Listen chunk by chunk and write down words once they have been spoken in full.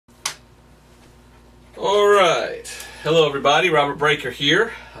Hello everybody, Robert Breaker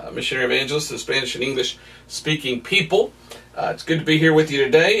here, Missionary Evangelist to Spanish and English speaking people. It's good to be here with you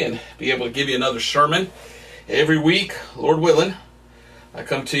today and be able to give you another sermon. Every week, Lord willing, I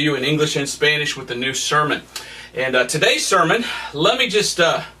come to you in English and Spanish with a new sermon. And today's sermon, let me just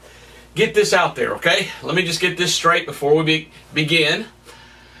get this out there, okay? Let me just get this straight before we begin.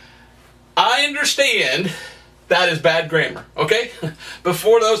 I understand that is bad grammar, okay?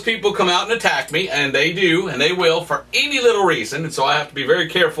 Before those people come out and attack me, and they do, and they will, for any little reason, and so I have to be very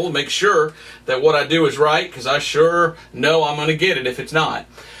careful and make sure that what I do is right, because I sure know I'm going to get it if it's not.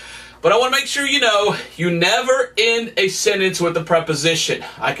 But I want to make sure you know, you never end a sentence with a preposition.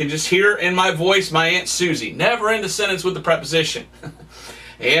 I can just hear in my voice my Aunt Susie. Never end a sentence with a preposition.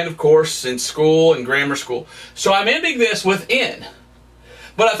 And, of course, in school and grammar school. So I'm ending this with in.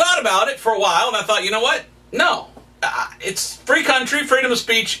 But I thought about it for a while, and I thought, you know what? No, it's free country, freedom of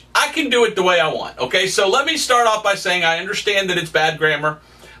speech. I can do it the way I want, okay? So let me start off by saying I understand that it's bad grammar,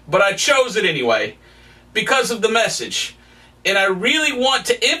 but I chose it anyway because of the message. And I really want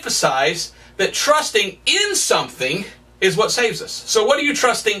to emphasize that trusting in something is what saves us. So what are you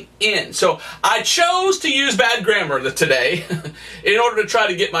trusting in? So I chose to use bad grammar today in order to try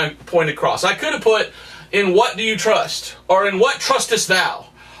to get my point across. I could have put, in what do you trust? Or in what trustest thou?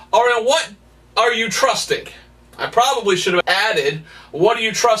 Or in what are you trusting? I probably should have added, what are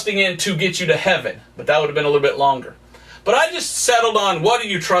you trusting in to get you to heaven? But that would have been a little bit longer. But I just settled on, what are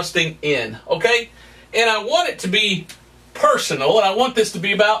you trusting in? Okay? And I want it to be personal, and I want this to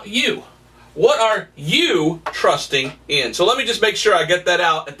be about you. What are you trusting in? So let me just make sure I get that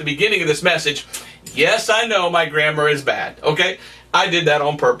out at the beginning of this message. Yes, I know my grammar is bad. Okay? I did that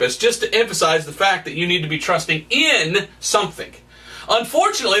on purpose, just to emphasize the fact that you need to be trusting in something.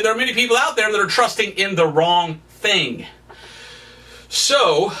 Unfortunately, there are many people out there that are trusting in the wrong thing.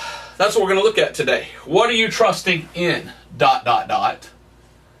 So, that's what we're going to look at today. What are you trusting in? ... There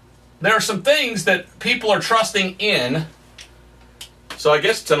are some things that people are trusting in. So I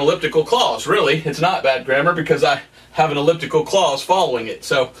guess it's an elliptical clause. Really, it's not bad grammar because I have an elliptical clause following it.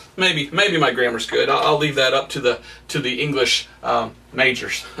 So maybe my grammar's good. I'll leave that up to the English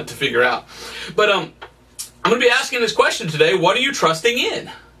majors to figure out. But I'm going to be asking this question today, what are you trusting in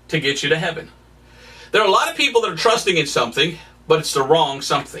to get you to heaven? There are a lot of people that are trusting in something, but it's the wrong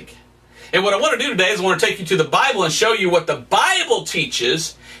something. And what I want to do today is I want to take you to the Bible and show you what the Bible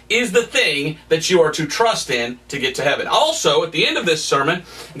teaches is the thing that you are to trust in to get to heaven. Also, at the end of this sermon,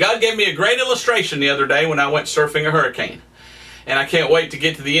 God gave me a great illustration the other day when I went surfing a hurricane. And I can't wait to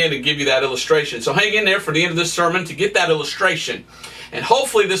get to the end and give you that illustration. So hang in there for the end of this sermon to get that illustration. And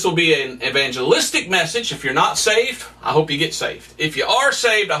hopefully this will be an evangelistic message. If you're not saved, I hope you get saved. If you are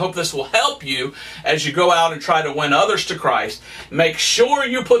saved, I hope this will help you as you go out and try to win others to Christ. Make sure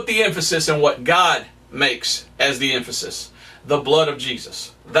you put the emphasis in what God makes as the emphasis. The blood of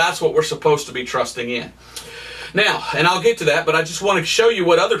Jesus. That's what we're supposed to be trusting in. Now, and I'll get to that, but I just want to show you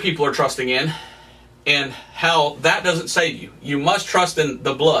what other people are trusting in and how that doesn't save you. You must trust in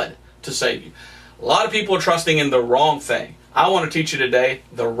the blood to save you. A lot of people are trusting in the wrong thing. I want to teach you today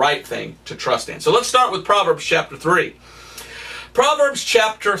the right thing to trust in. So let's start with Proverbs chapter 3. Proverbs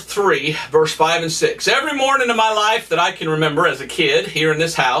chapter 3, verse 5 and 6. Every morning in my life that I can remember as a kid here in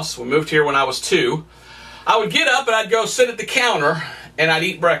this house, we moved here when I was 2, I would get up and I'd go sit at the counter and I'd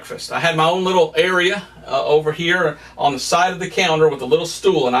eat breakfast. I had my own little area over here on the side of the counter with a little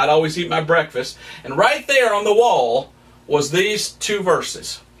stool, and I'd always eat my breakfast. And right there on the wall was these 2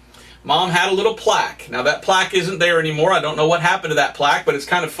 verses. Mom had a little plaque. Now that plaque isn't there anymore. I don't know what happened to that plaque, but it's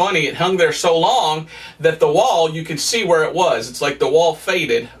kind of funny. It hung there so long that the wall, you can see where it was. It's like the wall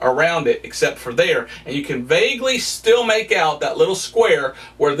faded around it except for there. And you can vaguely still make out that little square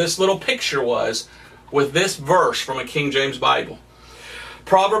where this little picture was with this verse from a King James Bible.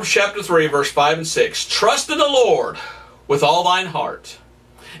 Proverbs chapter 3, verse 5 and 6. Trust in the Lord with all thine heart,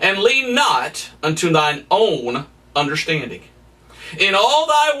 and lean not unto thine own understanding. In all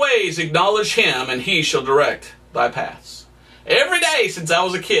thy ways acknowledge him, and he shall direct thy paths. Every day since I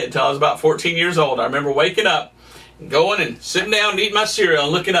was a kid, till I was about 14 years old, I remember waking up, and going and sitting down and eating my cereal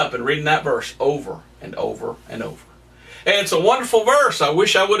and looking up and reading that verse over and over and over. And it's a wonderful verse. I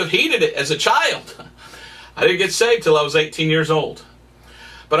wish I would have heeded it as a child. I didn't get saved till I was 18 years old.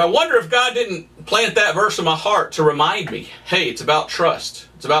 But I wonder if God didn't plant that verse in my heart to remind me, hey, it's about trust.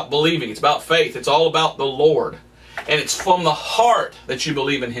 It's about believing. It's about faith. It's all about the Lord. And it's from the heart that you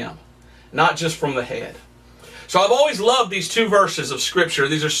believe in Him, not just from the head. So I've always loved these 2 verses of Scripture.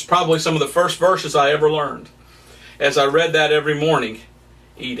 These are probably some of the first verses I ever learned as I read that every morning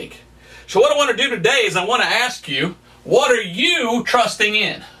eating. So what I want to do today is I want to ask you, what are you trusting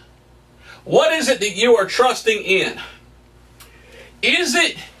in? What is it that you are trusting in? Is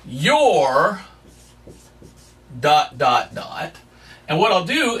it your ... And what I'll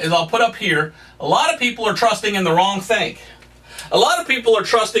do is I'll put up here, a lot of people are trusting in the wrong thing. A lot of people are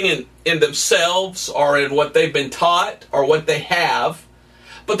trusting in themselves or in what they've been taught or what they have,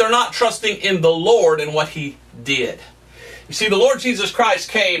 but they're not trusting in the Lord and what He did. You see, the Lord Jesus Christ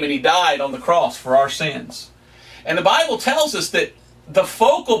came and He died on the cross for our sins. And the Bible tells us that the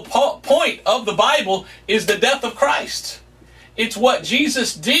focal point of the Bible is the death of Christ. It's what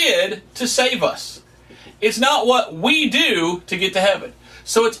Jesus did to save us. It's not what we do to get to heaven.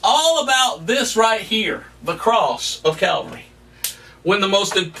 So it's all about this right here, the cross of Calvary. When the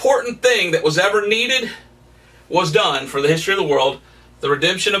most important thing that was ever needed was done for the history of the world, the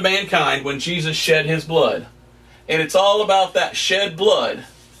redemption of mankind, when Jesus shed His blood. And it's all about that shed blood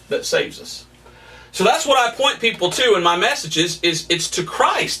that saves us. So that's what I point people to in my messages, is it's to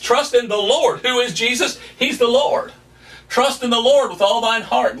Christ. Trust in the Lord. Who is Jesus? He's the Lord. Trust in the Lord with all thine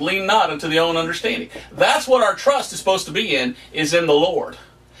heart. Lean not unto thy own understanding. That's what our trust is supposed to be in, is in the Lord.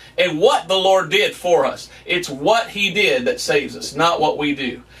 And what the Lord did for us. It's what He did that saves us, not what we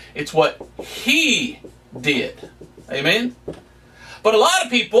do. It's what He did. Amen? But a lot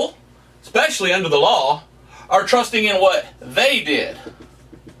of people, especially under the law, are trusting in what they did.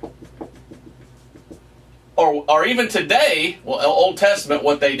 Or even today, well, Old Testament,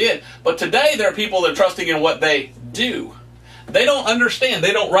 what they did. But today there are people that are trusting in what they do. They don't understand.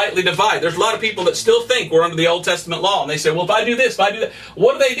 They don't rightly divide. There's a lot of people that still think we're under the Old Testament law. And they say, well, if I do this, if I do that.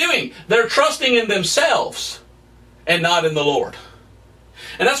 What are they doing? They're trusting in themselves and not in the Lord.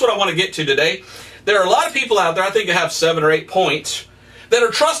 And that's what I want to get to today. There are a lot of people out there, I think I have 7 or 8 points, that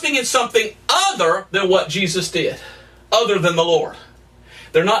are trusting in something other than what Jesus did. Other than the Lord.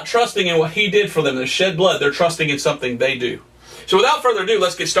 They're not trusting in what He did for them. They shed blood. They're trusting in something they do. So without further ado,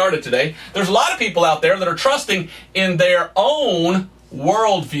 let's get started today. There's a lot of people out there that are trusting in their own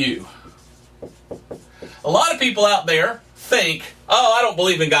worldview. A lot of people out there think, oh, I don't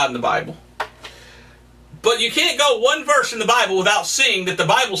believe in God in the Bible. But you can't go one verse in the Bible without seeing that the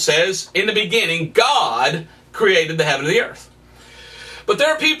Bible says, in the beginning, God created the heaven and the earth. But there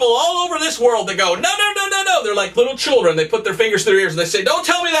are people all over this world that go, no, no, no, no, no. They're like little children. They put their fingers through their ears and they say, don't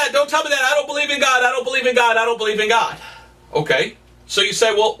tell me that, don't tell me that. I don't believe in God, I don't believe in God, I don't believe in God. Okay, so you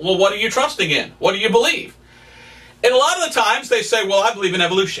say, well, what are you trusting in? What do you believe? And a lot of the times they say, well, I believe in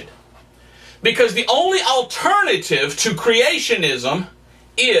evolution. Because the only alternative to creationism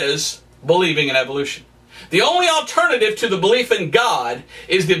is believing in evolution. The only alternative to the belief in God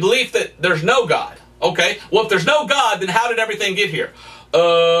is the belief that there's no God. Okay, well, if there's no God, then how did everything get here?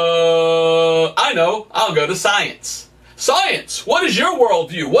 I know, I'll go to science. Science, what is your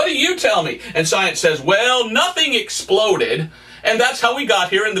worldview? What do you tell me? And science says, well, nothing exploded, and that's how we got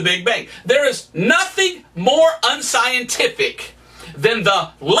here in the Big Bang. There is nothing more unscientific than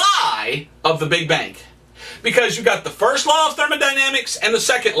the lie of the Big Bang. Because you've got the first law of thermodynamics and the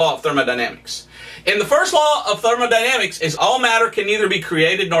second law of thermodynamics. And the first law of thermodynamics is all matter can neither be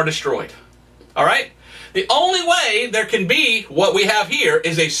created nor destroyed. All right? The only way there can be what we have here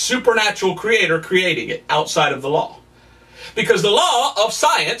is a supernatural creator creating it outside of the law. Because the law of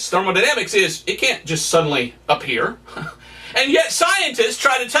science, thermodynamics, is it can't just suddenly appear. And yet scientists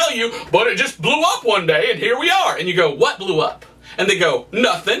try to tell you, but it just blew up one day and here we are. And you go, what blew up? And they go,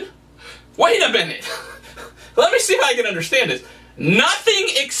 nothing. Wait a minute. Let me see if I can understand this. Nothing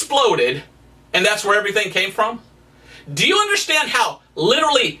exploded and that's where everything came from? Do you understand how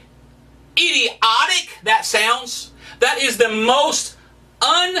literally idiotic that sounds? That is the most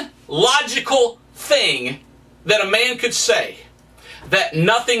unlogical thing that a man could say, that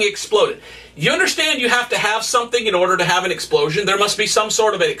nothing exploded. You understand you have to have something in order to have an explosion? There must be some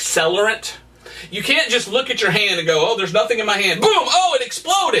sort of an accelerant. You can't just look at your hand and go, oh, there's nothing in my hand. Boom! Oh, it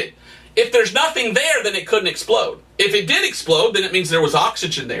exploded! If there's nothing there, then it couldn't explode. If it did explode, then it means there was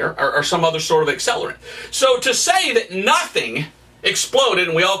oxygen there or some other sort of accelerant. So to say that nothing exploded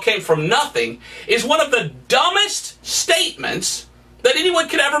and we all came from nothing is one of the dumbest statements that anyone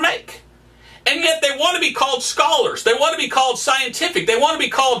could ever make. And yet they want to be called scholars. They want to be called scientific. They want to be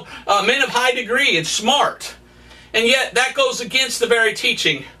called men of high degree and smart. And yet that goes against the very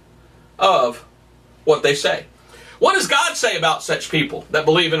teaching of what they say. What does God say about such people that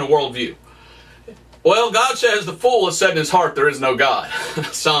believe in a worldview? Well, God says the fool has said in his heart there is no God.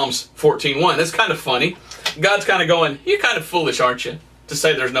 Psalms 14:1. That's kind of funny. God's kind of going, you're kind of foolish, aren't you, to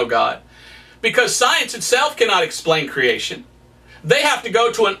say there's no God? Because science itself cannot explain creation. They have to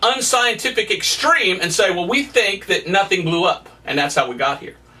go to an unscientific extreme and say, well, we think that nothing blew up, and that's how we got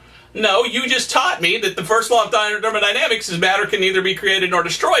here. no, you just taught me that the first law of thermodynamics is matter can neither be created nor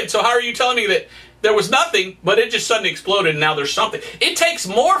destroyed. So how are you telling me that there was nothing, but it just suddenly exploded and now there's something? It takes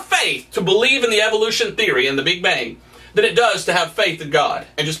more faith to believe in the evolution theory and the Big Bang than it does to have faith in God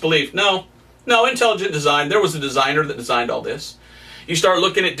and just believe, no, intelligent design. There was a designer that designed all this. You start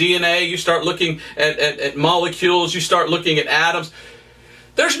looking at DNA, you start looking at molecules, you start looking at atoms.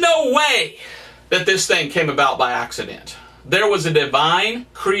 There's no way that this thing came about by accident. There was a divine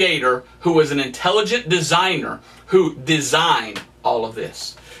creator who was an intelligent designer who designed all of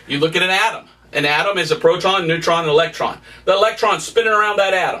this. You look at an atom. An atom is a proton, neutron, and electron. The electron's spinning around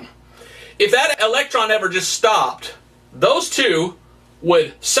that atom. If that electron ever just stopped, those two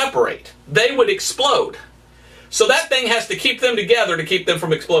would separate. They would explode. So that thing has to keep them together to keep them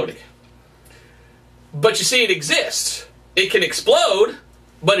from exploding. But you see, it exists. It can explode,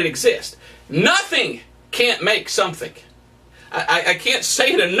 but it exists. Nothing can't make something. I can't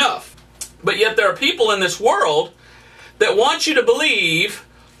say it enough. But yet there are people in this world that want you to believe,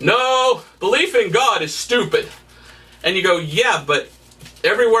 no, belief in God is stupid. And you go, yeah, but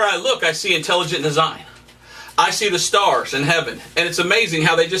everywhere I look, I see intelligent design. I see the stars in heaven. And it's amazing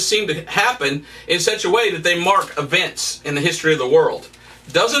how they just seem to happen in such a way that they mark events in the history of the world.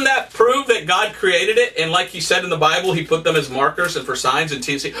 Doesn't that prove that God created it? And like he said in the Bible, he put them as markers and for signs and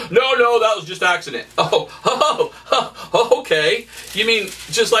TC. No, that was just accident. Okay. You mean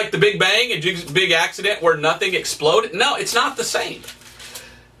just like the Big Bang, a big accident where nothing exploded? No, it's not the same.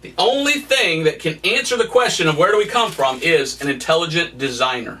 The only thing that can answer the question of where do we come from is an intelligent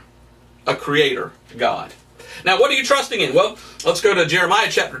designer, a creator, God. Now, what are you trusting in? Well, let's go to Jeremiah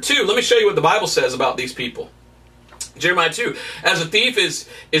chapter 2. Let me show you what the Bible says about these people. Jeremiah 2, as a thief is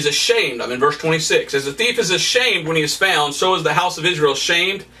ashamed, I'm in verse 26. As a thief is ashamed when he is found, so is the house of Israel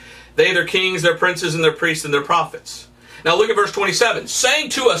ashamed. They, their kings, their princes, and their priests, and their prophets. Now look at verse 27. Saying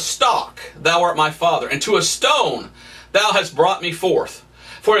to a stalk, thou art my father, and to a stone, thou hast brought me forth.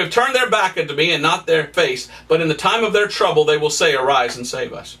 For they have turned their back unto me, and not their face, but in the time of their trouble they will say, arise and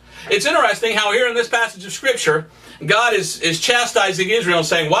save us. It's interesting how here in this passage of Scripture, God is chastising Israel and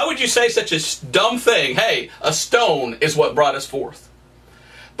saying, why would you say such a dumb thing? Hey, a stone is what brought us forth.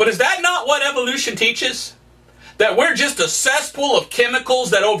 But is that not what evolution teaches? That we're just a cesspool of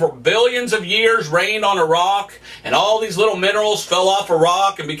chemicals that over billions of years rained on a rock, and all these little minerals fell off a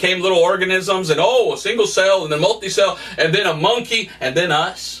rock and became little organisms, and a single cell, and then multi-cell, and then a monkey, and then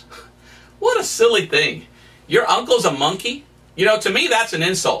us? What a silly thing. Your uncle's a monkey? You know, to me that's an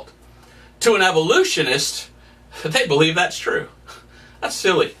insult. To an evolutionist, they believe that's true. That's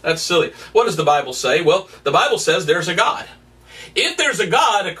silly. That's silly. What does the Bible say? Well, the Bible says there's a God. If there's a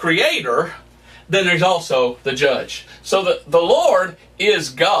God, a creator, then there's also the judge. So the Lord is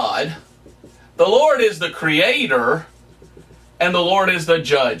God, the Lord is the creator, and the Lord is the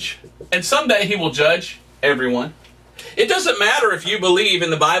judge. And someday he will judge everyone. It doesn't matter if you believe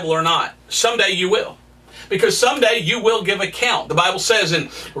in the Bible or not. Someday you will. Because someday you will give account. The Bible says in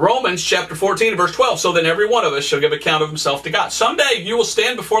Romans chapter 14 verse 12, so then every one of us shall give account of himself to God. Someday you will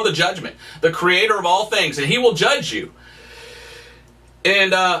stand before the judgment, the creator of all things, and he will judge you.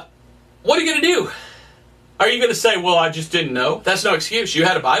 And what are you going to do? Are you going to say, well, I just didn't know? That's no excuse. You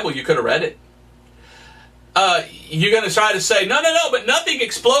had a Bible, you could have read it. You're going to try to say, no, but nothing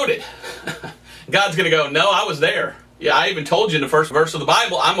exploded. God's going to go, no, I was there. Yeah, I even told you in the first verse of the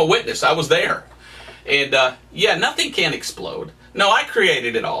Bible, I'm a witness, I was there. And yeah, nothing can explode. No, I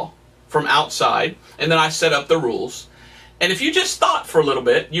created it all from outside, and then I set up the rules. And if you just thought for a little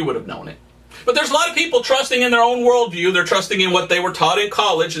bit, you would have known it. But there's a lot of people trusting in their own worldview. They're trusting in what they were taught in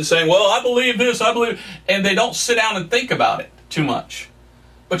college and saying, well, I believe this, I believe... And they don't sit down and think about it too much.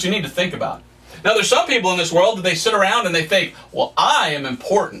 But you need to think about it. Now, there's some people in this world that they sit around and they think, well, I am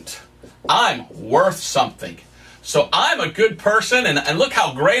important. I'm worth something. So I'm a good person, and look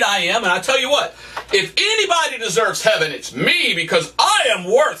how great I am. And I tell you what, if anybody deserves heaven, it's me, because I am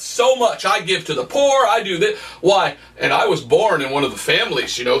worth so much. I give to the poor, I do this. Why? And I was born in one of the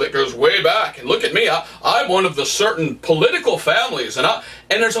families, you know, that goes way back. And look at me, I'm one of the certain political families. And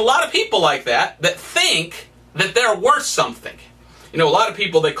there's a lot of people like that think that they're worth something. You know, a lot of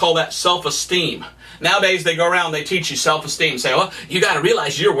people, they call that self-esteem. Nowadays, they go around, they teach you self-esteem. Say, well, you got to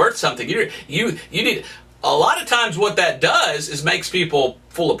realize you're worth something. You need... A lot of times what that does is makes people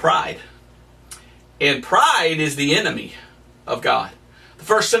full of pride. And pride is the enemy of God. The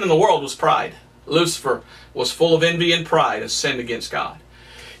first sin in the world was pride. Lucifer was full of envy and pride and sinned against God.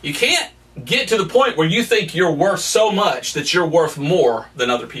 You can't get to the point where you think you're worth so much that you're worth more than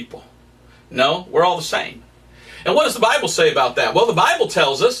other people. No, we're all the same. And what does the Bible say about that? Well, the Bible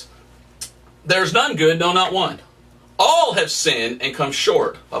tells us there's none good, no, not one. All have sinned and come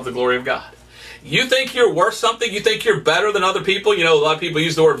short of the glory of God. You think you're worth something? You think you're better than other people? You know, a lot of people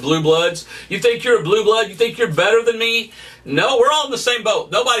use the word blue bloods. You think you're a blue blood? You think you're better than me? No, we're all in the same boat.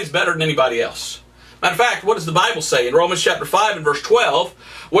 Nobody's better than anybody else. Matter of fact, what does the Bible say in Romans chapter 5 and verse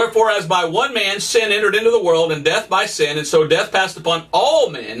 12? Wherefore, as by one man sin entered into the world, and death by sin, and so death passed upon all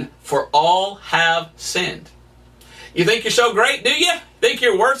men, for all have sinned. You think you're so great, do you? Think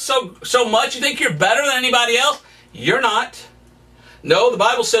you're worth so much? You think you're better than anybody else? You're not. No, the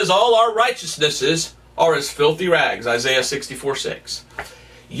Bible says all our righteousnesses are as filthy rags, Isaiah 64:6.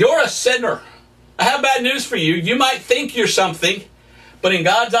 You're a sinner. I have bad news for you. You might think you're something, but in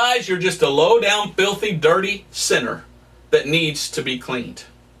God's eyes, you're just a low-down, filthy, dirty sinner that needs to be cleaned.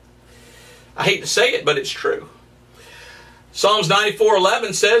 I hate to say it, but it's true. Psalms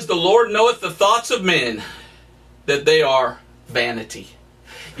 94:11 says, the Lord knoweth the thoughts of men, that they are vanity.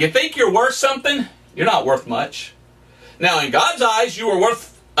 You think you're worth something? You're not worth much. Now, in God's eyes, you are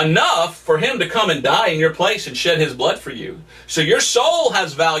worth enough for Him to come and die in your place and shed His blood for you. So your soul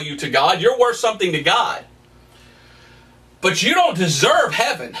has value to God. You're worth something to God. But you don't deserve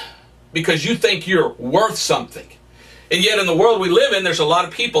heaven because you think you're worth something. And yet in the world we live in, there's a lot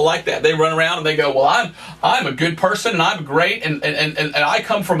of people like that. They run around and they go, well, I'm a good person and I'm great and I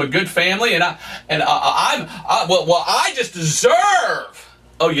come from a good family and I just deserve.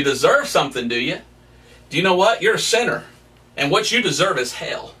 Oh, you deserve something, do you? Do you know what? You're a sinner. And what you deserve is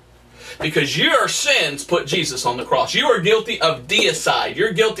hell. Because your sins put Jesus on the cross. You are guilty of deicide.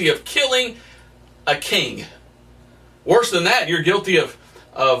 You're guilty of killing a king. Worse than that, you're guilty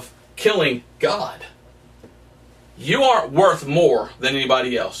of killing God. You aren't worth more than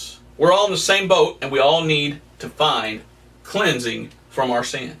anybody else. We're all in the same boat, and we all need to find cleansing from our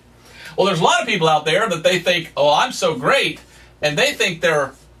sin. Well, there's a lot of people out there that they think, oh, I'm so great, and they think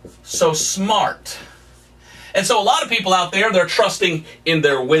they're so smart. And so a lot of people out there, they're trusting in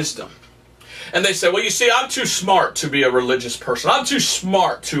their wisdom. And they say, well, you see, I'm too smart to be a religious person. I'm too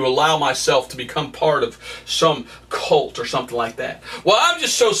smart to allow myself to become part of some cult or something like that. Well, I'm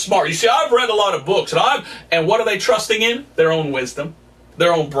just so smart. You see, I've read a lot of books. And what are they trusting in? Their own wisdom,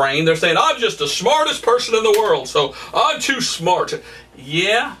 their own brain. They're saying, I'm just the smartest person in the world, so I'm too smart.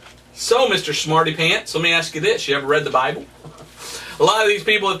 Yeah, so Mr. Smarty Pants, let me ask you this. You ever read the Bible? A lot of these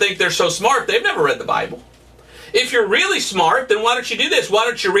people that think they're so smart, they've never read the Bible. If you're really smart, then why don't you do this? Why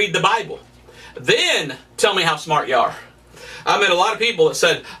don't you read the Bible? Then tell me how smart you are. I met a lot of people that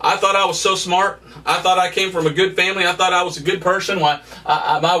said, I thought I was so smart. I thought I came from a good family. I thought I was a good person. My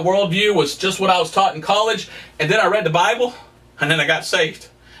worldview was just what I was taught in college. And then I read the Bible, and then I got saved.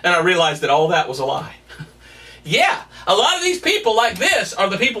 And I realized that all that was a lie. Yeah, a lot of these people like this are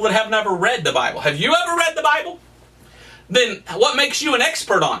the people that have never read the Bible. Have you ever read the Bible? Then what makes you an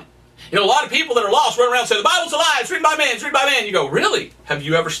expert on it? You know, a lot of people that are lost run around and say, the Bible's a lie, it's written by man, it's written by man. You go, really? Have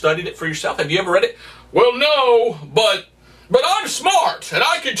you ever studied it for yourself? Have you ever read it? Well, no, but I'm smart, and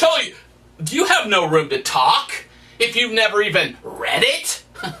I can tell you. You have no room to talk if you've never even read it.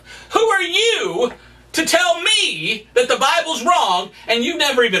 Who are you to tell me that the Bible's wrong, and you've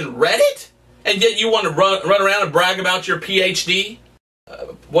never even read it? And yet you want to run around and brag about your PhD?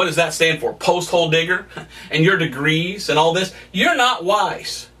 What does that stand for? Post-hole digger? And your degrees and all this? You're not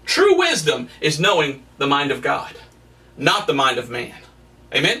wise. True wisdom is knowing the mind of God, not the mind of man.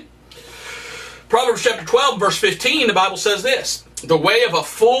 Amen? Proverbs chapter 12, verse 15, the Bible says this, the way of a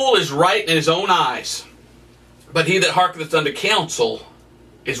fool is right in his own eyes, but he that hearkeneth unto counsel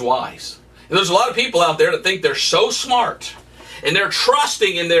is wise. And there's a lot of people out there that think they're so smart, and they're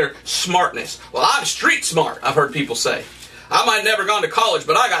trusting in their smartness. Well, I'm street smart, I've heard people say. I might have never gone to college,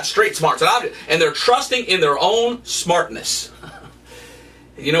 but I got street smarts. And they're trusting in their own smartness.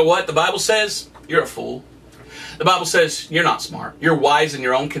 You know what the Bible says? You're a fool. The Bible says you're not smart. You're wise in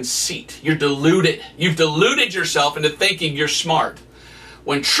your own conceit. You're deluded. You've deluded yourself into thinking you're smart.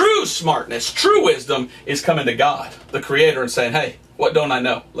 When true smartness, true wisdom is coming to God, the Creator, and saying, hey, what don't I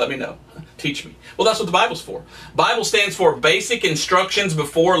know? Let me know. Teach me. Well, that's what the Bible's for. Bible stands for basic instructions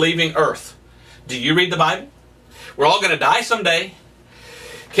before leaving earth. Do you read the Bible? We're all going to die someday.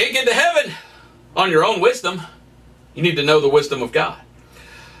 Can't get to heaven on your own wisdom. You need to know the wisdom of God.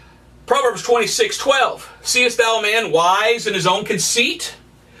 Proverbs 26:12. Seest thou a man wise in his own conceit?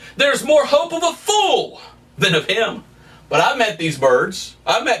 There's more hope of a fool than of him. But I've met these birds.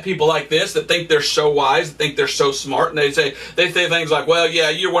 I've met people like this that think they're so wise, that think they're so smart, and they say things like, well, yeah,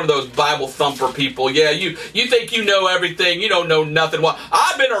 you're one of those Bible thumper people. Yeah, you think you know everything. You don't know nothing. Well,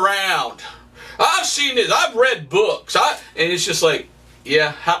 I've been around. I've seen this. I've read books. And it's just like,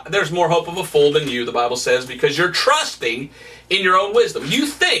 Yeah, there's more hope of a fool than you, the Bible says, because you're trusting in your own wisdom. You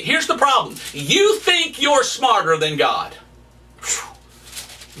think, here's the problem, you think you're smarter than God.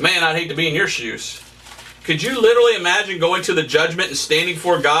 Man, I'd hate to be in your shoes. Could you literally imagine going to the judgment and standing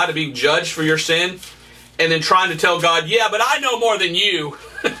before God and being judged for your sin, and then trying to tell God, yeah, but I know more than you?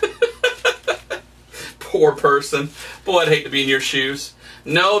 Poor person. Boy, I'd hate to be in your shoes.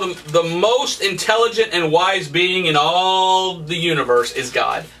 No, the most intelligent and wise being in all the universe is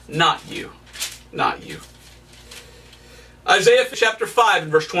God, not you. Not you. Isaiah chapter 5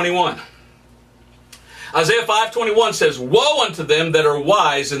 and verse 21. Isaiah 5:21 says, woe unto them that are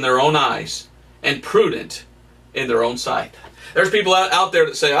wise in their own eyes and prudent in their own sight. There's people out there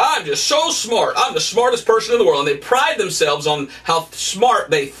that say, I'm just so smart. I'm the smartest person in the world. And they pride themselves on how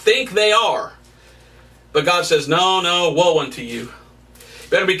smart they think they are. But God says, no, woe unto you. You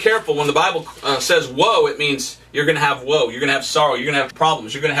better be careful. When the Bible says woe, it means you're going to have woe. You're going to have sorrow. You're going to have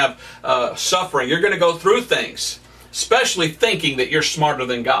problems. You're going to have suffering. You're going to go through things, especially thinking that you're smarter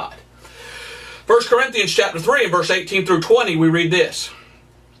than God. 1 Corinthians chapter 3 and verse 18 through 20, we read this.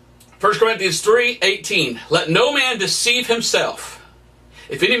 1 Corinthians 3:18, let no man deceive himself.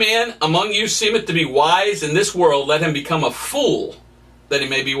 If any man among you seemeth to be wise in this world, let him become a fool, that he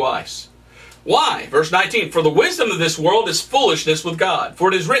may be wise. Why? Verse 19, for the wisdom of this world is foolishness with God. For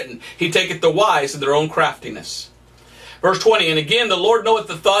it is written, he taketh the wise in their own craftiness. Verse 20, and again the Lord knoweth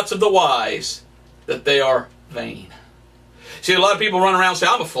the thoughts of the wise, that they are vain. See, a lot of people run around and say,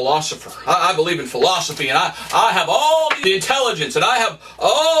 I'm a philosopher. I believe in philosophy, and I have all the intelligence, and I have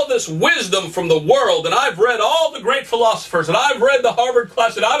all this wisdom from the world, and I've read all the great philosophers, and I've read the Harvard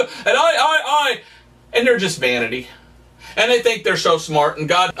class, and they're just vanity. And they think they're so smart, and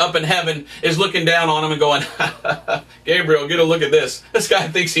God up in heaven is looking down on them and going, Gabriel, get a look at this. This guy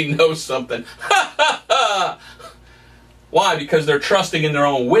thinks he knows something. Why? Because they're trusting in their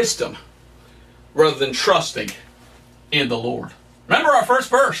own wisdom rather than trusting in the Lord. Remember our first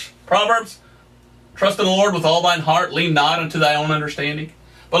verse, Proverbs? Trust in the Lord with all thine heart, lean not unto thy own understanding.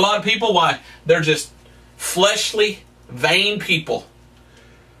 But a lot of people, why? They're just fleshly, vain people,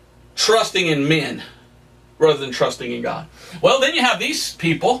 trusting in men rather than trusting in God. Well, then you have these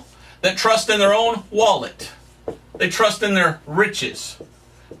people that trust in their own wallet. They trust in their riches.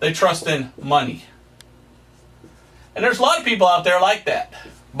 They trust in money. And there's a lot of people out there like that.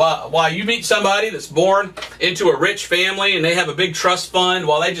 But why, you meet somebody that's born into a rich family and they have a big trust fund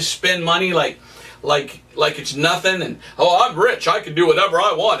while they just spend money like it's nothing, and oh, I'm rich, I can do whatever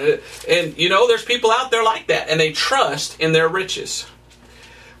I want. And you know, there's people out there like that, and they trust in their riches.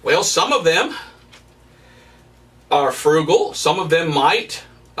 Well, some of them are frugal. Some of them might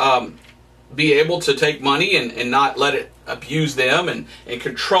be able to take money and not let it abuse them and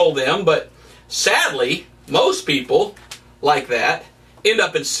control them. But sadly, most people like that end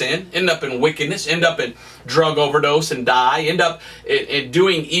up in sin, end up in wickedness, end up in drug overdose and die, end up in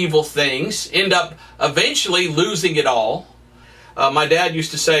doing evil things, end up eventually losing it all. My dad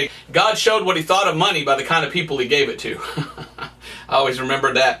used to say, God showed what he thought of money by the kind of people he gave it to. I always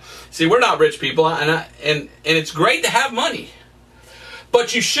remember that. See, we're not rich people, and it's great to have money,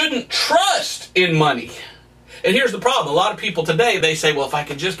 but you shouldn't trust in money. And here's the problem. A lot of people today, they say, well, if I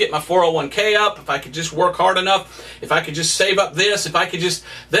could just get my 401k up, if I could just work hard enough, if I could just save up this, if I could just,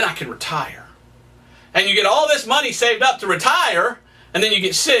 then I can retire. And you get all this money saved up to retire, and then you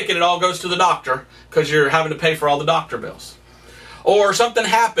get sick and it all goes to the doctor because you're having to pay for all the doctor bills. Or something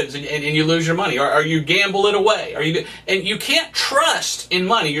happens and you lose your money, or you gamble it away. And you can't trust in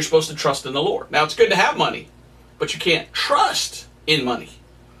money. You're supposed to trust in the Lord. Now, it's good to have money, but you can't trust in money.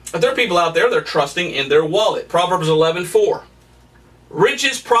 But there are people out there that are trusting in their wallet. Proverbs 11:4.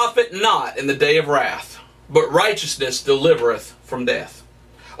 Riches profit not in the day of wrath, but righteousness delivereth from death.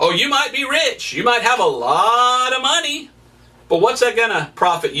 Oh, you might be rich. You might have a lot of money. But what's that going to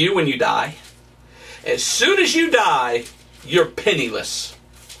profit you when you die? As soon as you die, you're penniless.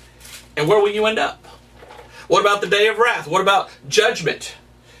 And where will you end up? What about the day of wrath? What about judgment?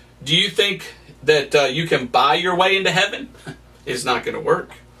 Do you think that you can buy your way into heaven? It's not going to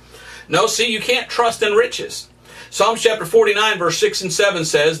work. No, see, you can't trust in riches. Psalms chapter 49, verse 6 and 7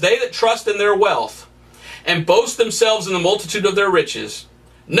 says, they that trust in their wealth and boast themselves in the multitude of their riches,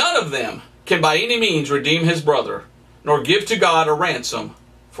 none of them can by any means redeem his brother, nor give to God a ransom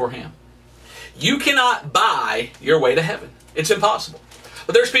for him. You cannot buy your way to heaven. It's impossible.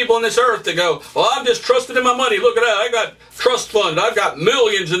 But there's people on this earth that go, well, I'm just trusting in my money. Look at that. I got trust fund. I've got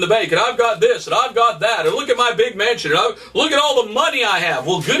millions in the bank, and I've got this, and I've got that. And look at my big mansion. And look at all the money I have.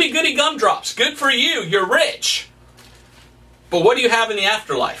 Well, goody, goody gumdrops. Good for you. You're rich. But what do you have in the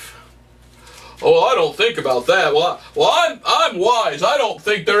afterlife? Oh, I don't think about that. Well, I'm wise. I don't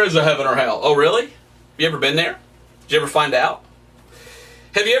think there is a heaven or hell. Oh, really? Have you ever been there? Did you ever find out?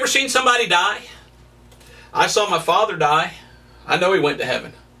 Have you ever seen somebody die? I saw my father die. I know he went to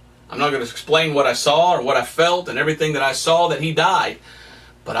heaven. I'm not going to explain what I saw or what I felt and everything that I saw that he died.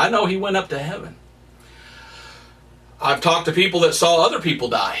 But I know he went up to heaven. I've talked to people that saw other people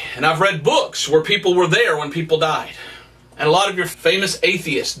die. And I've read books where people were there when people died. And a lot of your famous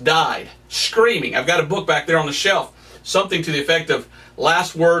atheists died screaming. I've got a book back there on the shelf. Something to the effect of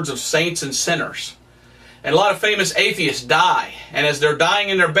Last Words of Saints and Sinners. And a lot of famous atheists die. And as they're dying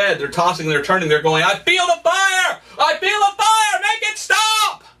in their bed, they're tossing, they're turning, they're going, I feel the fire! I feel the fire! Make it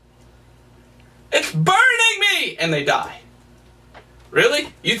stop! It's burning me! And they die.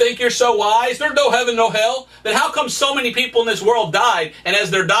 Really? You think you're so wise? There's no heaven, no hell? Then how come so many people in this world died, and as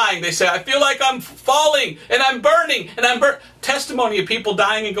they're dying, they say, I feel like I'm falling, and I'm burning, and I'm burning. Testimony of people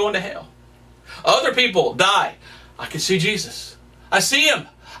dying and going to hell. Other people die. I can see Jesus. I see Him.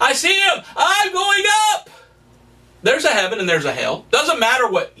 I see Him. I'm going up. There's a heaven and there's a hell. Doesn't matter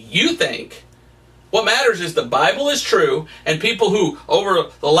what you think. What matters is the Bible is true, and people who, over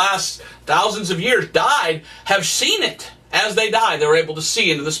the last thousands of years, died have seen it. As they die, they're able to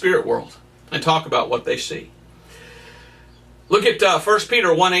see into the spirit world and talk about what they see. Look at 1 Peter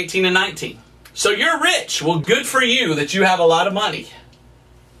 1:18 and 19. So you're rich. Well, good for you that you have a lot of money.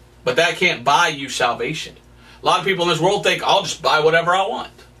 But that can't buy you salvation. A lot of people in this world think, I'll just buy whatever I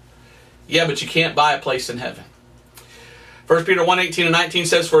want. Yeah, but you can't buy a place in heaven. 1 Peter 1:18 and 19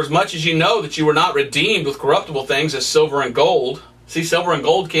 says, For as much as you know that you were not redeemed with corruptible things as silver and gold. See, silver and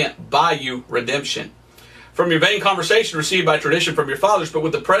gold can't buy you redemption from your vain conversation received by tradition from your fathers, but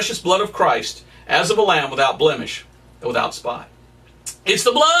with the precious blood of Christ, as of a lamb without blemish and without spot. It's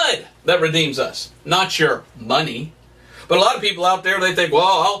the blood that redeems us, not your money. But a lot of people out there, they think,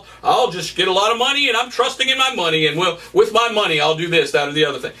 well, I'll just get a lot of money, and I'm trusting in my money, and with my money, I'll do this, that, or the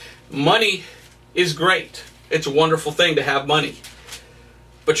other thing. Money is great. It's a wonderful thing to have money.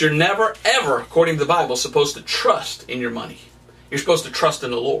 But you're never, ever, according to the Bible, supposed to trust in your money. You're supposed to trust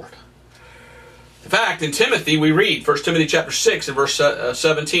in the Lord. In fact, in Timothy, we read, 1 Timothy chapter 6 and verse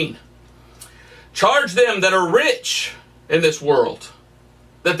 17. Charge them that are rich in this world,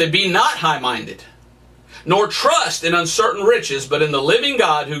 that they be not high-minded, nor trust in uncertain riches, but in the living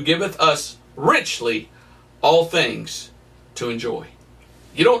God who giveth us richly all things to enjoy.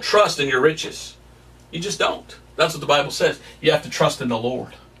 You don't trust in your riches. You just don't. That's what the Bible says. You have to trust in the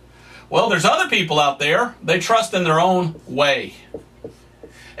Lord. Well, there's other people out there, they trust in their own way.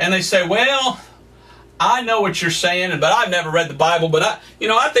 And they say, well, I know what you're saying, but I've never read the Bible, but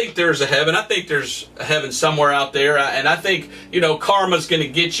I think there's a heaven. I think there's a heaven somewhere out there, and I think, karma's going to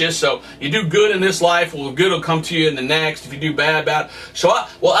get you, so you do good in this life, well, good will come to you in the next. If you do bad. So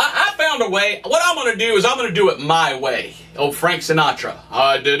I found a way. What I'm going to do is I'm going to do it my way. Oh, Frank Sinatra.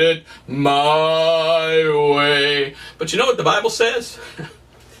 I did it my way. But you know what the Bible says?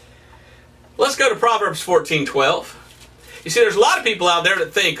 Let's go to Proverbs 14:12. You see, there's a lot of people out there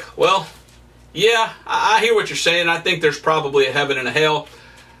that think, well, yeah, I hear what you're saying. I think there's probably a heaven and a hell.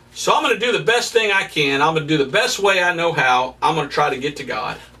 So I'm going to do the best thing I can. I'm going to do the best way I know how. I'm going to try to get to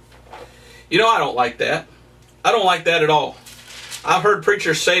God. I don't like that. I don't like that at all. I've heard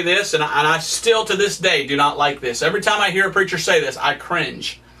preachers say this, and I still to this day do not like this. Every time I hear a preacher say this, I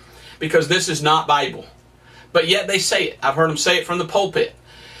cringe. Because this is not Bible. But yet they say it. I've heard them say it from the pulpit.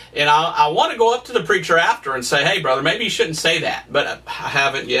 And I want to go up to the preacher after and say, hey, brother, maybe you shouldn't say that. But I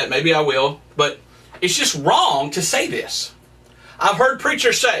haven't yet. Maybe I will. But it's just wrong to say this. I've heard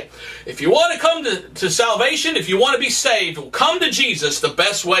preachers say, if you want to come to salvation, if you want to be saved, well, come to Jesus the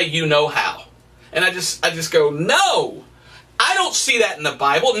best way you know how. And I just go, no. I don't see that in the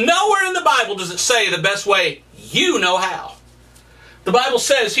Bible. Nowhere in the Bible does it say the best way you know how. The Bible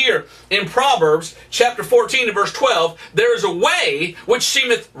says here in Proverbs chapter 14 and verse 12, there is a way which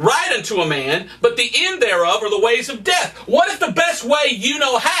seemeth right unto a man, but the end thereof are the ways of death. What if the best way you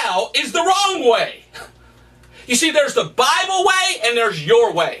know how is the wrong way? You see, there's the Bible way and there's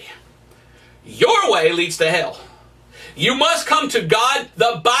your way. Your way leads to hell. You must come to God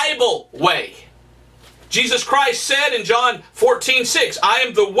the Bible way. Jesus Christ said in John 14:6, I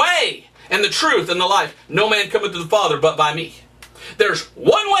am the way and the truth and the life. No man cometh to the Father but by me. There's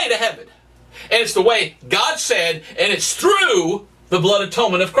one way to heaven, and it's the way God said, and it's through the blood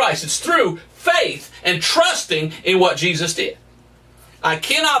atonement of Christ. It's through faith and trusting in what Jesus did. I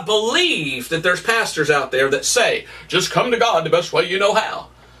cannot believe that there's pastors out there that say, just come to God the best way you know how.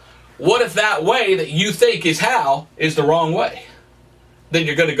 What if that way that you think is how is the wrong way? Then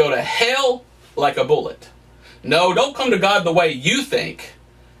you're going to go to hell like a bullet. No, don't come to God the way you think.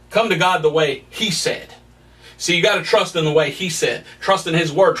 Come to God the way He said. See, you got to trust in the way He said. Trust in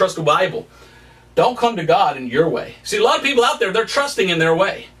His Word. Trust the Bible. Don't come to God in your way. See, a lot of people out there, they're trusting in their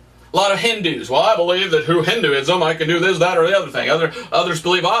way. A lot of Hindus. Well, I believe that through Hinduism I can do this, that, or the other thing. Others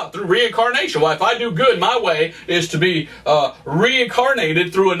believe through reincarnation. Well, if I do good, my way is to be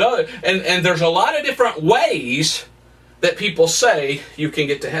reincarnated through another. And there's a lot of different ways that people say you can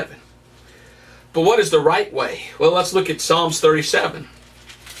get to heaven. But what is the right way? Well, let's look at Psalms 37,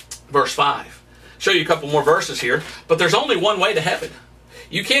 verse 5. Show you a couple more verses here. But there's only one way to heaven.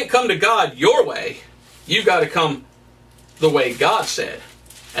 You can't come to God your way. You've got to come the way God said.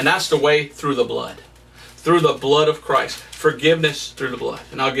 And that's the way through the blood. Through the blood of Christ. Forgiveness through the blood.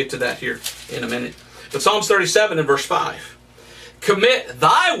 And I'll get to that here in a minute. But Psalms 37 and verse 5. Commit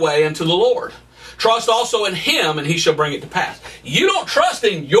thy way unto the Lord. Trust also in Him, and He shall bring it to pass. You don't trust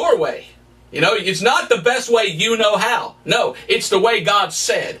in your way. You know, it's not the best way you know how. No, it's the way God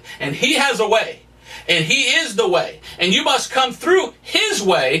said. And He has a way. And He is the way. And you must come through His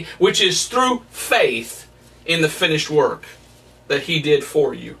way, which is through faith in the finished work that He did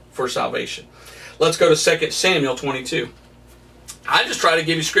for you for salvation. Let's go to 2 Samuel 22. I just try to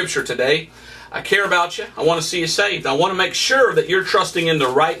give you scripture today. I care about you. I want to see you saved. I want to make sure that you're trusting in the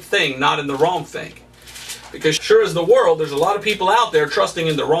right thing, not in the wrong thing. Because sure as the world, there's a lot of people out there trusting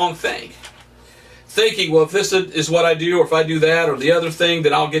in the wrong thing. Thinking, well, if this is what I do, or if I do that, or the other thing,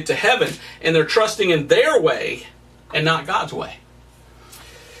 then I'll get to heaven. And they're trusting in their way and not God's way.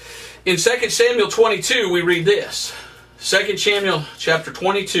 In 2 Samuel 22, we read this. 2 Samuel chapter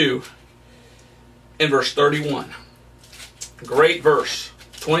 22 and verse 31. Great verse.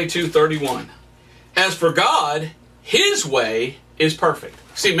 22:31. As for God, His way is perfect.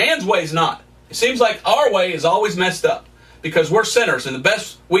 See, man's way is not. It seems like our way is always messed up because we're sinners and the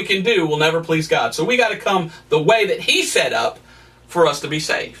best we can do will never please God. So we got to come the way that He set up for us to be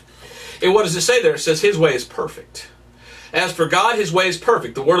saved. And what does it say there? It says His way is perfect. As for God, His way is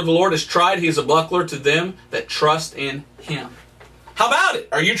perfect. The word of the Lord is tried. He is a buckler to them that trust in Him. How about it?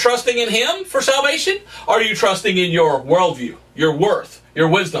 Are you trusting in Him for salvation? Or are you trusting in your worldview, your worth, your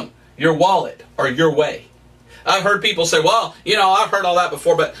wisdom, your wallet, or your way? I've heard people say, well, you know, I've heard all that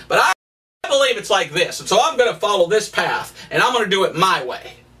before, but I believe it's like this. And so I'm going to follow this path, and I'm going to do it my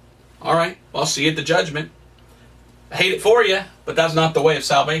way. All right, well, I'll see you at the judgment. I hate it for you, but that's not the way of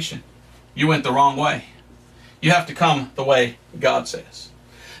salvation. You went the wrong way. You have to come the way God says.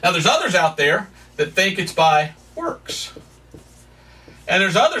 Now, there's others out there that think it's by works. And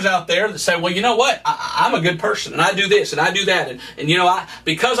there's others out there that say, well, you know what? I'm a good person, and I do this, and I do that. And you know,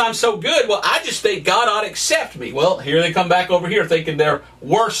 because I'm so good, well, I just think God ought to accept me. Well, here they come back over here thinking they're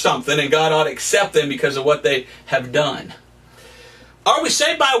worth something, and God ought to accept them because of what they have done. Are we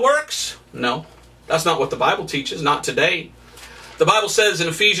saved by works? No. That's not what the Bible teaches, not today. The Bible says in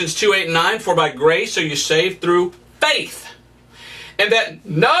Ephesians 2:8-9, for by grace are you saved through faith. And that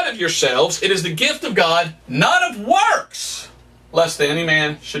not of yourselves, it is the gift of God, not of works, lest any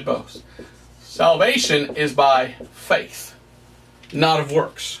man should boast. Salvation is by faith, not of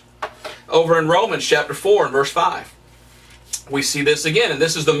works. Over in Romans chapter 4 and verse 5, we see this again. And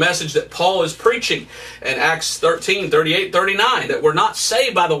this is the message that Paul is preaching in Acts 13:38-39, that we're not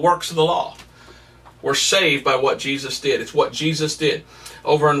saved by the works of the law. We're saved by what Jesus did. It's what Jesus did.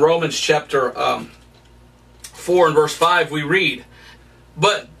 Over in Romans chapter 4 and verse 5, we read,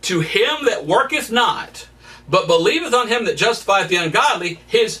 but to him that worketh not, but believeth on Him that justifieth the ungodly,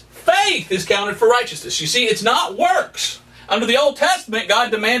 his faith is counted for righteousness. You see, it's not works. Under the Old Testament, God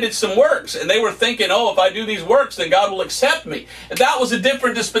demanded some works, and they were thinking, oh, if I do these works, then God will accept me. And that was a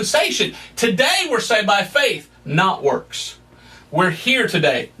different dispensation. Today, we're saved by faith, not works. We're here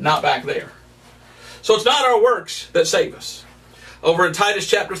today, not back there. So it's not our works that save us. Over in Titus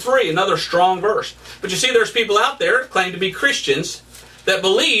chapter 3, another strong verse. But you see, there's people out there that claim to be Christians that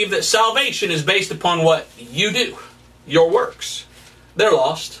believe that salvation is based upon what you do, your works. They're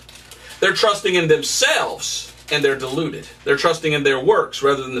lost. They're trusting in themselves, and they're deluded. They're trusting in their works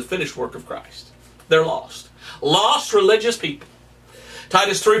rather than the finished work of Christ. They're lost. Lost religious people.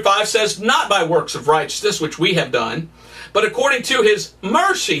 Titus 3:5 says, not by works of righteousness which we have done, but according to His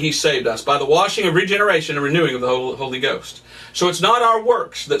mercy He saved us by the washing of regeneration and renewing of the Holy Ghost. So it's not our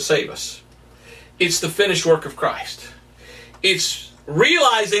works that save us. It's the finished work of Christ. It's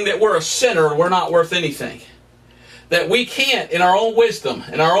realizing that we're a sinner and we're not worth anything. That we can't, in our own wisdom,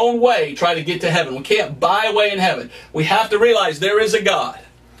 in our own way, try to get to heaven. We can't buy a way in heaven. We have to realize there is a God,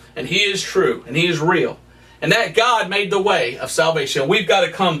 and He is true, and He is real. And that God made the way of salvation. We've got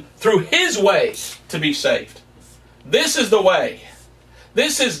to come through His ways to be saved. This is the way.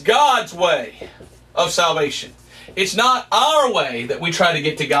 This is God's way of salvation. It's not our way that we try to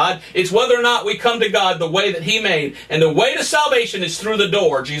get to God. It's whether or not we come to God the way that He made. And the way to salvation is through the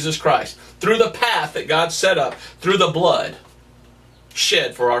door, Jesus Christ. Through the path that God set up. Through the blood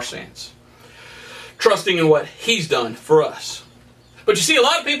shed for our sins. Trusting in what He's done for us. But you see, a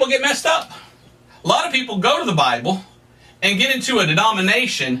lot of people get messed up. A lot of people go to the Bible and get into a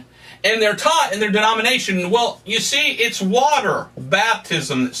denomination, and they're taught in their denomination, well, you see, it's water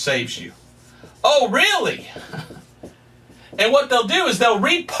baptism that saves you. Oh, really? And what they'll do is they'll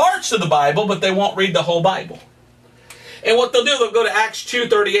read parts of the Bible, but they won't read the whole Bible. And what they'll do, they'll go to Acts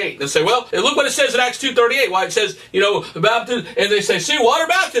 2:38. They'll say, well, look what it says in Acts 2:38. Why it says, baptism, and they say, see, water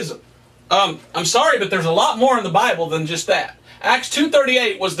baptism. I'm sorry, but there's a lot more in the Bible than just that. Acts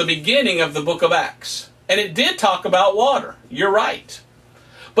 2:38 was the beginning of the book of Acts. And it did talk about water. You're right.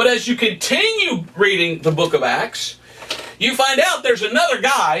 But as you continue reading the book of Acts, you find out there's another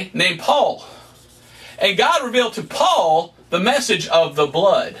guy named Paul. And God revealed to Paul the message of the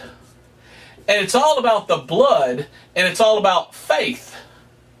blood. And it's all about the blood, and it's all about faith.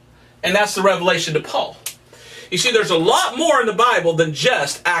 And that's the revelation to Paul. You see, there's a lot more in the Bible than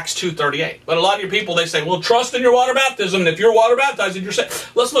just Acts 2:38. But a lot of your people, they say, well, trust in your water baptism, and if you're water baptized, you're saved.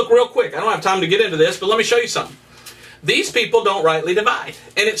 Let's look real quick. I don't have time to get into this, but let me show you something. These people don't rightly divide.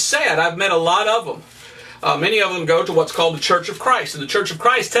 And it's sad. I've met a lot of them. Many of them go to what's called the Church of Christ. And the Church of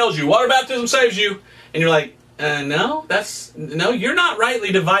Christ tells you, water baptism saves you. And you're like, no, you're not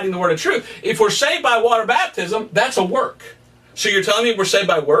rightly dividing the word of truth. If we're saved by water baptism, that's a work. So you're telling me we're saved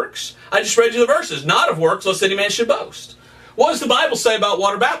by works? I just read you the verses. Not of works, lest any man should boast. What does the Bible say about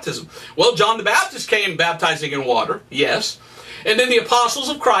water baptism? Well, John the Baptist came baptizing in water, yes. And then the apostles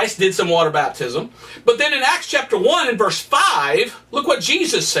of Christ did some water baptism. But then in Acts chapter 1 and verse 5, look what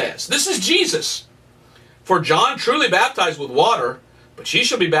Jesus says. This is Jesus. For John truly baptized with water, but ye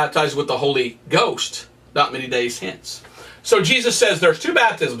shall be baptized with the Holy Ghost not many days hence. So Jesus says there's two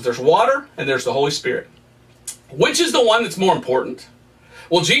baptisms. There's water and there's the Holy Spirit. Which is the one that's more important?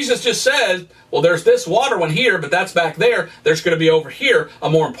 Well, Jesus just said, well, there's this water one here, but that's back there. There's going to be over here a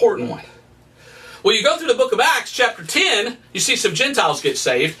more important one. Well, you go through the book of Acts, chapter 10, you see some Gentiles get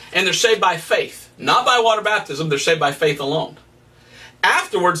saved, and they're saved by faith. Not by water baptism, they're saved by faith alone.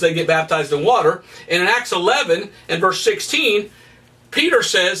 Afterwards, they get baptized in water. And in Acts 11 and verse 16, Peter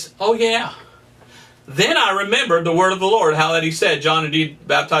says, oh yeah, then I remembered the word of the Lord, how that He said, John indeed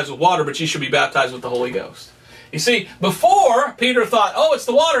baptized with water, but ye shall be baptized with the Holy Ghost. You see, before, Peter thought, oh, it's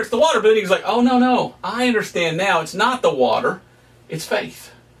the water, but then he's like, oh, no, I understand now, it's not the water, it's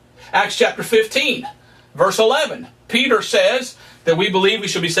faith. Acts chapter 15, verse 11, Peter says that we believe we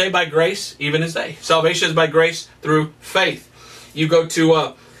shall be saved by grace, even as they. Salvation is by grace through faith. You go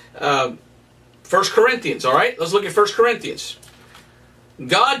to 1 Corinthians, all right? Let's look at 1 Corinthians.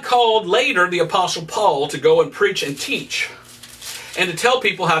 God called later the Apostle Paul to go and preach and teach, and to tell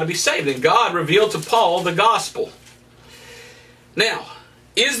people how to be saved. And God revealed to Paul the gospel. Now,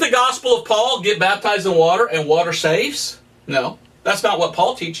 is the gospel of Paul get baptized in water and water saves? No, that's not what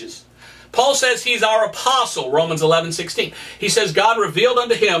Paul teaches. Paul says he's our apostle, Romans 11:16. He says God revealed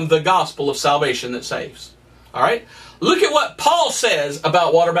unto him the gospel of salvation that saves. All right? Look at what Paul says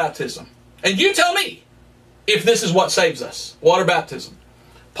about water baptism. And you tell me if this is what saves us, water baptism.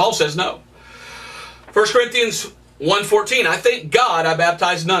 Paul says no. 1 Corinthians 1:14, I thank God I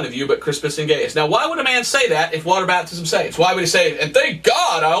baptized none of you but Crispus and Gaius. Now, why would a man say that if water baptism saves? Why would he say, and thank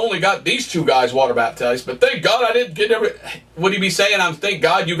God I only got these two guys water baptized, but thank God I didn't get every... Would he be saying, thank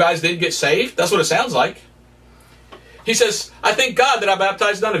God you guys didn't get saved? That's what it sounds like. He says, I thank God that I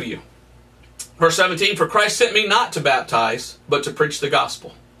baptized none of you. Verse 17, for Christ sent me not to baptize, but to preach the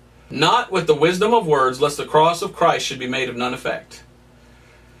gospel. Not with the wisdom of words, lest the cross of Christ should be made of none effect.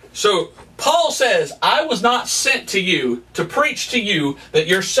 So, Paul says, I was not sent to you to preach to you that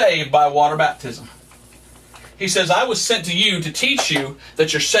you're saved by water baptism. He says, I was sent to you to teach you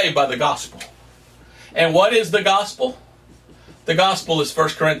that you're saved by the gospel. And what is the gospel? The gospel is 1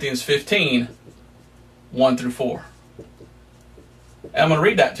 Corinthians 15, 1 through 4. And I'm going to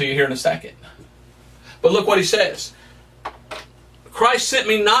read that to you here in a second. But look what he says. Christ sent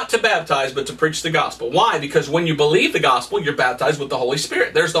me not to baptize, but to preach the gospel. Why? Because when you believe the gospel, you're baptized with the Holy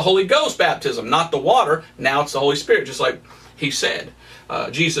Spirit. There's the Holy Ghost baptism, not the water. Now it's the Holy Spirit, just like he said,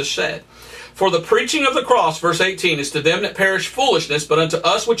 Jesus said. For the preaching of the cross, verse 18, is to them that perish foolishness, but unto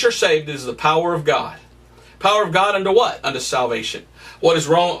us which are saved is the power of God. Power of God unto what? Unto salvation. What does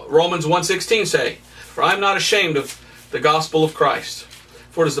Romans 1:16 say? For I am not ashamed of the gospel of Christ.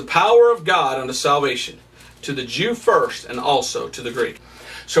 For it is the power of God unto salvation, to the Jew first and also to the Greek.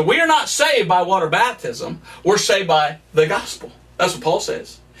 So we are not saved by water baptism. We're saved by the gospel. That's what Paul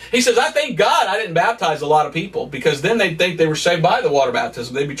says. He says, I thank God I didn't baptize a lot of people, because then they'd think they were saved by the water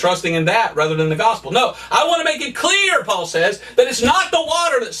baptism. They'd be trusting in that rather than the gospel. No, I want to make it clear, Paul says, that it's not the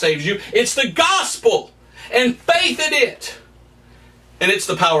water that saves you. It's the gospel and faith in it. And it's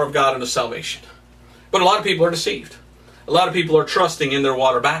the power of God unto salvation. But a lot of people are deceived. A lot of people are trusting in their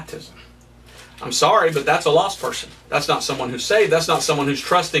water baptism. I'm sorry, but that's a lost person. That's not someone who's saved. That's not someone who's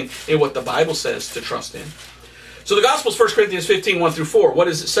trusting in what the Bible says to trust in. So the gospel is 1 Corinthians 15, 1 through 4. What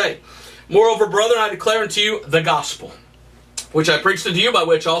does it say? Moreover, brethren, I declare unto you the gospel, which I preached unto you, by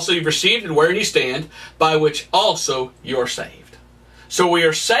which also you've received, and wherein you stand, by which also you are saved. So we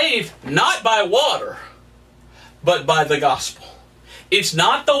are saved not by water, but by the gospel. It's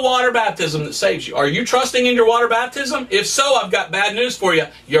not the water baptism that saves you. Are you trusting in your water baptism? If so, I've got bad news for you.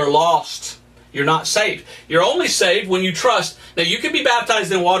 You're lost. You're not saved. You're only saved when you trust. Now, you can be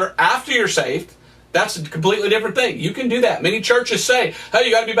baptized in water after you're saved. That's a completely different thing. You can do that. Many churches say, hey,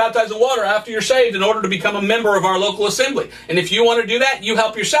 you got to be baptized in water after you're saved in order to become a member of our local assembly. And if you want to do that, you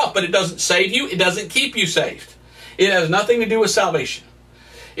help yourself. But it doesn't save you. It doesn't keep you saved. It has nothing to do with salvation.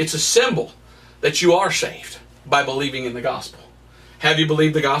 It's a symbol that you are saved by believing in the gospel. Have you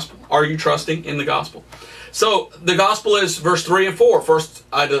believed the gospel? Are you trusting in the gospel? So the gospel is verse 3 and 4.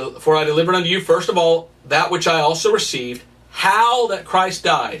 For I delivered unto you, first of all, that which I also received, how that Christ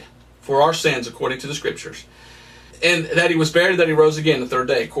died for our sins according to the Scriptures, and that he was buried, and that he rose again the third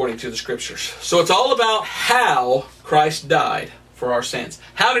day according to the Scriptures. So it's all about how Christ died for our sins.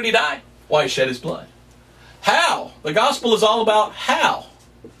 How did he die? Why, he shed his blood. How? The gospel is all about how.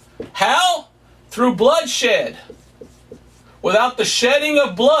 How? Through bloodshed. Without the shedding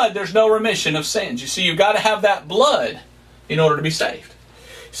of blood, there's no remission of sins. You see, you've got to have that blood in order to be saved.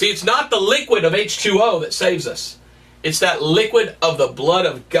 See, it's not the liquid of H2O that saves us. It's that liquid of the blood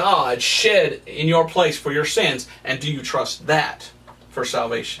of God shed in your place for your sins. And do you trust that for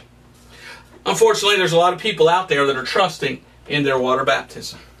salvation? Unfortunately, there's a lot of people out there that are trusting in their water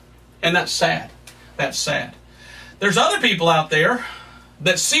baptism. And that's sad. That's sad. There's other people out there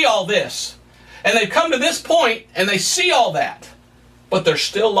that see all this. And they've come to this point and they see all that. But they're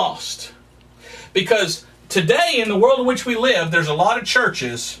still lost. Because today in the world in which we live, there's a lot of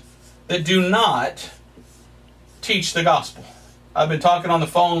churches that do not teach the gospel. I've been talking on the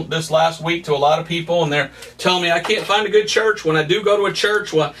phone this last week to a lot of people, and they're telling me I can't find a good church. When I do go to a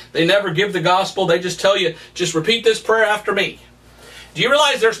church, well, they never give the gospel. They just tell you, just repeat this prayer after me. Do you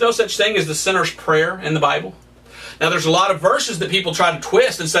realize there's no such thing as the sinner's prayer in the Bible? Now, there's a lot of verses that people try to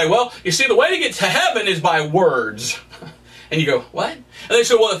twist and say, well, you see, the way to get to heaven is by words. And you go, what? And they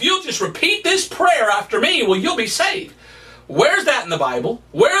say, well, if you'll just repeat this prayer after me, well, you'll be saved. Where's that in the Bible?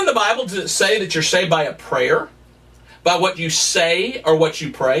 Where in the Bible does it say that you're saved by a prayer? By what you say or what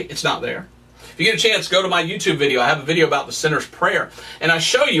you pray? It's not there. If you get a chance, go to my YouTube video. I have a video about the sinner's prayer. And I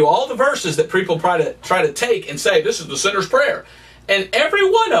show you all the verses that people try to take and say, this is the sinner's prayer. And every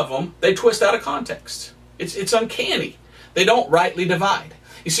one of them, they twist out of context. It's uncanny. They don't rightly divide.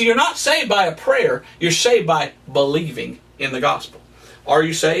 You see, you're not saved by a prayer. You're saved by believing in the gospel. Are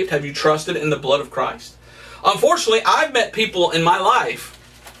you saved? Have you trusted in the blood of Christ? Unfortunately, I've met people in my life,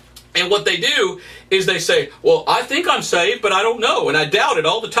 and what they do is they say, well, I think I'm saved, but I don't know. And I doubt it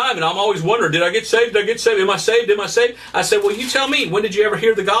all the time. And I'm always wondering, did I get saved? Did I get saved? Am I saved? Am I saved? I say, well, you tell me, when did you ever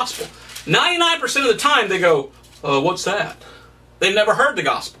hear the gospel? 99% of the time they go, what's that? They've never heard the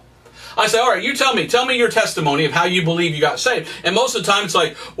gospel. I say, all right, you tell me your testimony of how you believe you got saved. And most of the time it's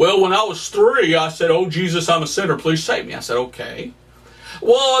like, well, when I was 3, I said, oh, Jesus, I'm a sinner. Please save me. I said, okay.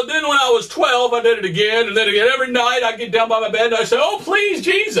 Well, then when I was 12, I did it again. And then again, every night I get down by my bed and I say, oh, please,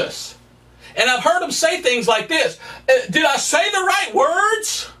 Jesus. And I've heard them say things like this. Did I say the right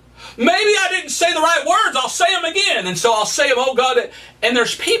words? Maybe I didn't say the right words. I'll say them again. And so I'll say them, oh, God. And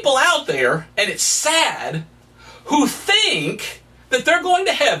there's people out there, and it's sad, who think that they're going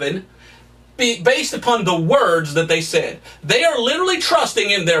to heaven based upon the words that they said. They are literally trusting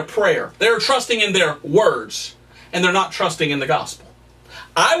in their prayer. They're trusting in their words. And they're not trusting in the gospel.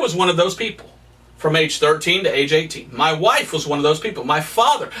 I was one of those people from age 13 to age 18. My wife was one of those people. My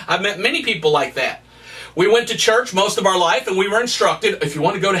father. I've met many people like that. We went to church most of our life and we were instructed, if you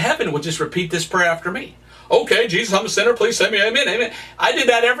want to go to heaven, well, just repeat this prayer after me. Okay, Jesus, I'm a sinner. Please save me. Amen, amen. I did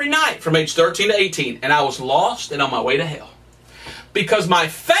that every night from age 13 to 18. And I was lost and on my way to hell. Because my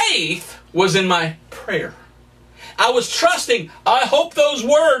faith was in my prayer. I was trusting. I hope those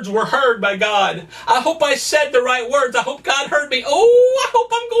words were heard by God. I hope I said the right words. I hope God heard me. Oh, I hope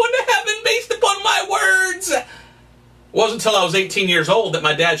I'm going to heaven based upon my words. It wasn't until I was 18 years old that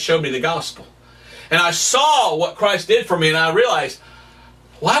my dad showed me the gospel. And I saw what Christ did for me, and I realized,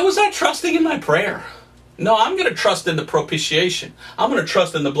 why was I trusting in my prayer? No, I'm going to trust in the propitiation. I'm going to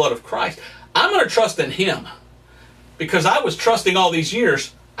trust in the blood of Christ. I'm going to trust in Him. Because I was trusting all these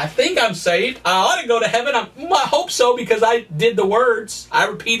years. I think I'm saved. I ought to go to heaven. I hope so because I did the words. I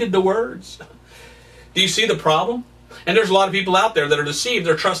repeated the words. Do you see the problem? And there's a lot of people out there that are deceived.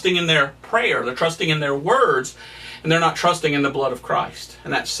 They're trusting in their prayer. They're trusting in their words. And they're not trusting in the blood of Christ.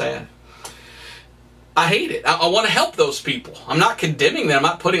 And that's sad. I hate it. I want to help those people. I'm not condemning them. I'm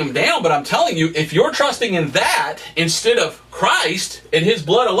not putting them down. But I'm telling you, if you're trusting in that instead of Christ and His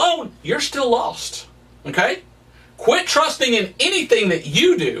blood alone, you're still lost. Okay? Quit trusting in anything that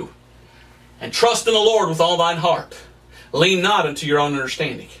you do and trust in the Lord with all thine heart. Lean not unto your own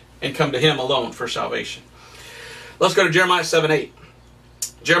understanding and come to Him alone for salvation. Let's go to Jeremiah 7:8.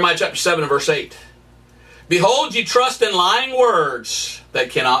 Jeremiah chapter 7 and verse 8. Behold, ye trust in lying words that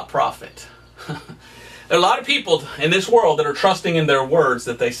cannot profit. There are a lot of people in this world that are trusting in their words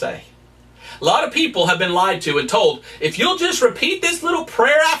that they say. A lot of people have been lied to and told, if you'll just repeat this little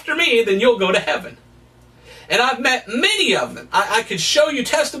prayer after me, then you'll go to heaven. And I've met many of them. I could show you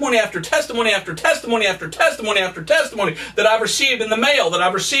testimony after testimony after testimony after testimony after testimony that I've received in the mail, that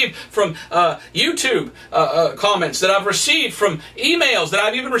I've received from YouTube comments, that I've received from emails, that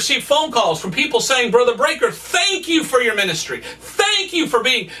I've even received phone calls from people saying, Brother Breaker, thank you for your ministry. Thank you for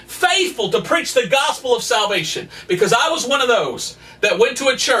being faithful to preach the gospel of salvation. Because I was one of those that went to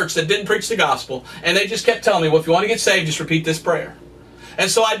a church that didn't preach the gospel, and they just kept telling me, well, if you want to get saved, just repeat this prayer. And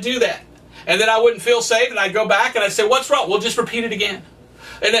so I'd do that. And then I wouldn't feel saved, and I'd go back and I'd say, what's wrong? Well, just repeat it again.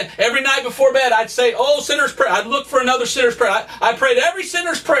 And then every night before bed, I'd say, oh, sinner's prayer. I'd look for another sinner's prayer. I prayed every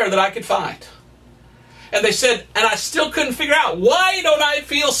sinner's prayer that I could find. And they said, and I still couldn't figure out, why don't I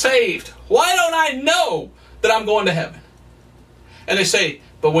feel saved? Why don't I know that I'm going to heaven? And they say,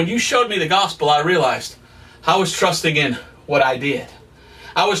 but when you showed me the gospel, I realized I was trusting in what I did.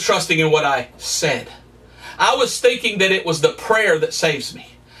 I was trusting in what I said. I was thinking that it was the prayer that saves me.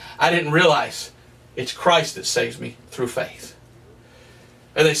 I didn't realize it's Christ that saves me through faith.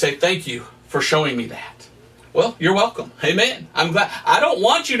 And they say, thank you for showing me that. Well, you're welcome. Amen. I'm glad. I don't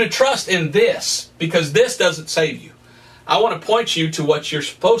want you to trust in this because this doesn't save you. I want to point you to what you're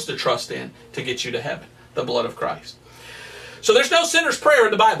supposed to trust in to get you to heaven, the blood of Christ. So there's no sinner's prayer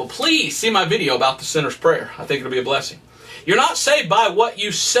in the Bible. Please see my video about the sinner's prayer. I think it'll be a blessing. You're not saved by what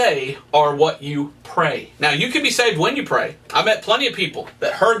you say or what you pray. Now, you can be saved when you pray. I met plenty of people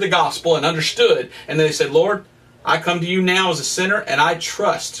that heard the gospel and understood, and they said, Lord, I come to you now as a sinner, and I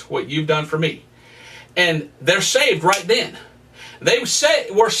trust what you've done for me. And they're saved right then. They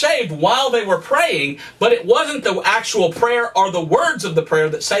were saved while they were praying, but it wasn't the actual prayer or the words of the prayer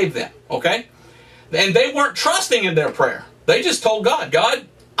that saved them, okay? And they weren't trusting in their prayer. They just told God, God,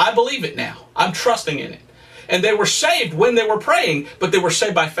 I believe it now. I'm trusting in it. And they were saved when they were praying, but they were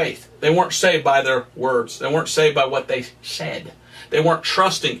saved by faith. They weren't saved by their words. They weren't saved by what they said. They weren't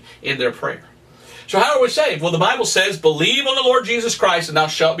trusting in their prayer. So how are we saved? Well, the Bible says, believe on the Lord Jesus Christ and thou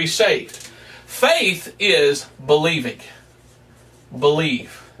shalt be saved. Faith is believing.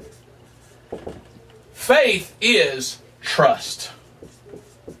 Believe. Faith is trust.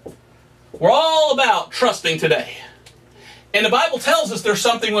 We're all about trusting today. And the Bible tells us there's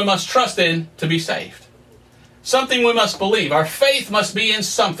something we must trust in to be saved. Something we must believe. Our faith must be in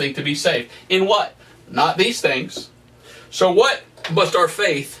something to be saved. In what? Not these things. So what must our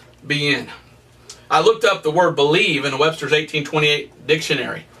faith be in? I looked up the word believe in Webster's 1828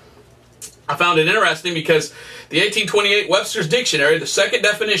 dictionary. I found it interesting because the 1828 Webster's dictionary, the second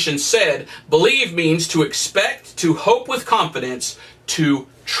definition said, believe means to expect, to hope with confidence, to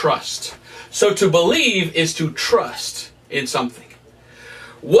trust. So to believe is to trust in something.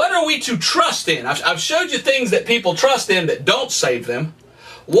 What are we to trust in? I've showed you things that people trust in that don't save them.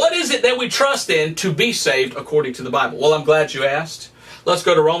 What is it that we trust in to be saved according to the Bible? Well, I'm glad you asked. Let's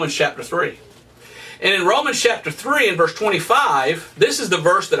go to Romans chapter 3. And in Romans chapter 3 and verse 25, this is the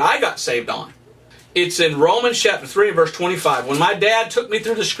verse that I got saved on. It's in Romans chapter 3 and verse 25. When my dad took me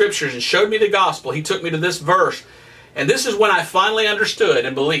through the scriptures and showed me the gospel, he took me to this verse. And this is when I finally understood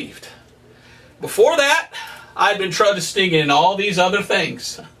and believed. Before that, I'd been trusting in all these other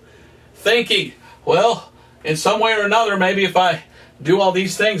things. Thinking, well, in some way or another, maybe if I do all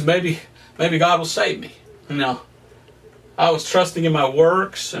these things, maybe God will save me. You know, I was trusting in my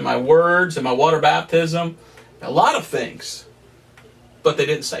works and my words and my water baptism. A lot of things. But they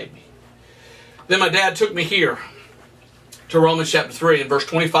didn't save me. Then my dad took me here to Romans chapter 3. And verse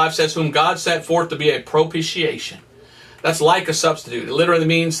 25 says, whom God set forth to be a propitiation. That's like a substitute. It literally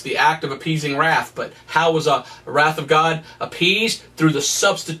means the act of appeasing wrath. But how was a wrath of God appeased? Through the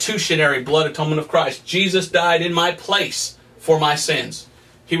substitutionary blood atonement of Christ. Jesus died in my place for my sins.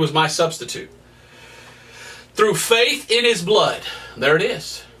 He was my substitute. through faith in His blood. There it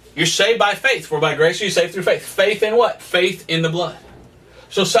is. You're saved by faith. For by grace are you saved through faith. Faith in what? Faith in the blood.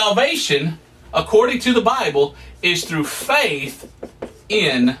 So salvation, according to the Bible, is through faith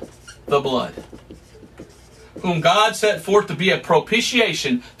in the blood, whom God set forth to be a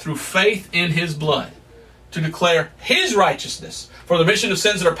propitiation through faith in His blood, to declare His righteousness for the remission of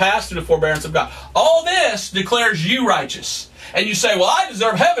sins that are past through the forbearance of God. All this declares you righteous. And you say, well, I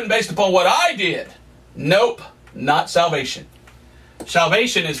deserve heaven based upon what I did. Nope, not salvation.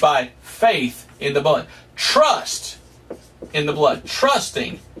 Salvation is by faith in the blood. Trust in the blood.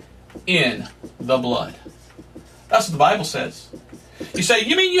 Trusting in the blood. That's what the Bible says. You say,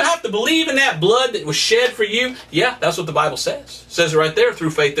 you mean you have to believe in that blood that was shed for you? Yeah, that's what the Bible says. It says it right there,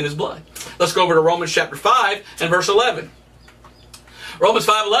 through faith in His blood. Let's go over to Romans chapter 5 and verse 11. Romans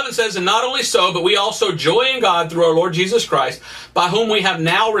 5:11 says, and not only so, but we also joy in God through our Lord Jesus Christ, by whom we have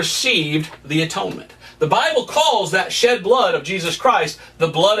now received the atonement. The Bible calls that shed blood of Jesus Christ the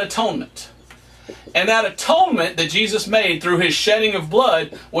blood atonement. And that atonement that Jesus made through His shedding of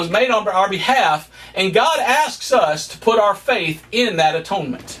blood was made on our behalf. And God asks us to put our faith in that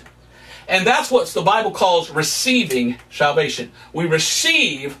atonement. And that's what the Bible calls receiving salvation. We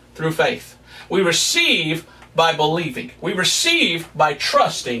receive through faith. We receive by believing. We receive by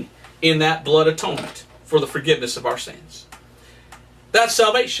trusting in that blood atonement for the forgiveness of our sins. That's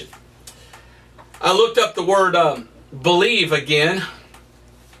salvation. I looked up the word believe again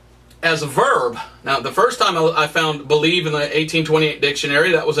as a verb. Now, the first time I found believe in the 1828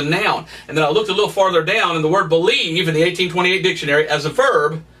 dictionary, that was a noun. And then I looked a little farther down, and the word believe in the 1828 dictionary as a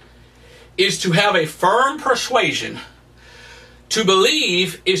verb is to have a firm persuasion. To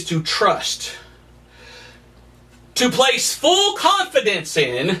believe is to trust. To place full confidence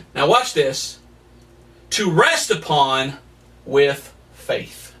in, now watch this, to rest upon with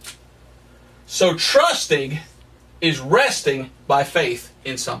faith. So trusting is resting by faith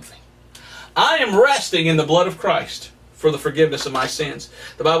in something. I am resting in the blood of Christ for the forgiveness of my sins.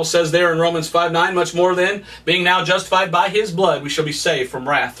 The Bible says there in Romans 5:9, much more then, being now justified by His blood, we shall be saved from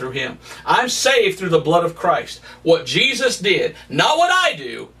wrath through Him. I'm saved through the blood of Christ. What Jesus did, not what I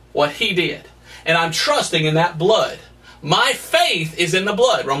do, what He did. And I'm trusting in that blood. My faith is in the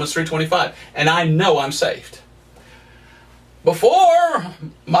blood, Romans 3:25, and I know I'm saved. Before,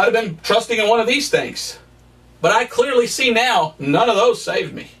 might have been trusting in one of these things. But I clearly see now, none of those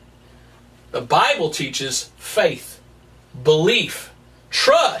saved me. The Bible teaches faith, belief,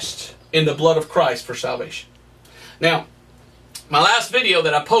 trust in the blood of Christ for salvation. Now, my last video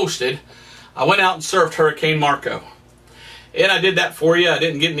that I posted, I went out and surfed Hurricane Marco. And I did that for you. I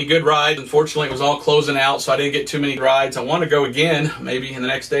didn't get any good rides. Unfortunately, it was all closing out, so I didn't get too many rides. I want to go again, maybe in the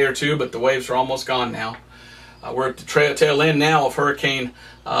next day or two, but the waves are almost gone now. We're at the tail end now of Hurricane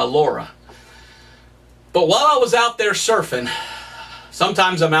Laura. But while I was out there surfing,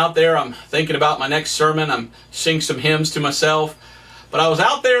 sometimes I'm out there, I'm thinking about my next sermon, I'm singing some hymns to myself. But I was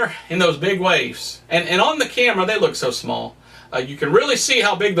out there in those big waves. And on the camera, they look so small. You can really see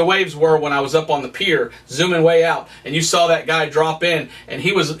how big the waves were when I was up on the pier, zooming way out. And you saw that guy drop in, and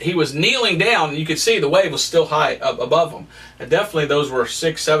he was kneeling down, and you could see the wave was still high up above him. And definitely those were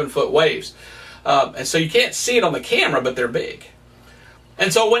 6-7 foot waves. And so you can't see it on the camera, but they're big.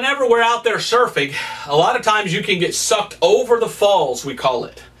 And so whenever we're out there surfing, a lot of times you can get sucked over the falls, we call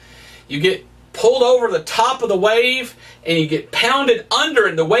it. You get pulled over the top of the wave, and you get pounded under,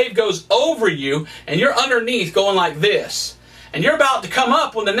 and the wave goes over you, and you're underneath going like this. And you're about to come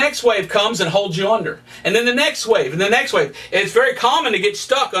up when the next wave comes and holds you under. And then the next wave, and the next wave. And it's very common to get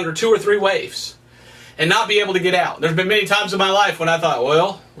stuck under 2 or 3 waves and not be able to get out. There's been many times in my life when I thought,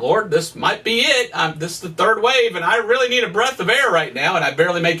 well, Lord, this might be it. This is the 3rd wave, and I really need a breath of air right now, and I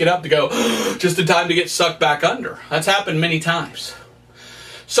barely make it up to go just in time to get sucked back under. That's happened many times.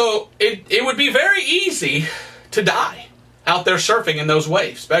 So it would be very easy to die out there surfing in those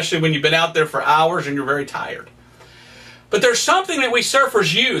waves, especially when you've been out there for hours and you're very tired. But there's something that we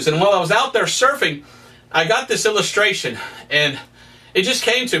surfers use, and while I was out there surfing, I got this illustration, and it just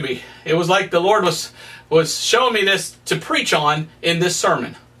came to me. It was like the Lord was showing me this to preach on in this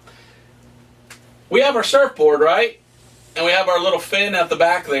sermon. We have our surfboard, right? And we have our little fin at the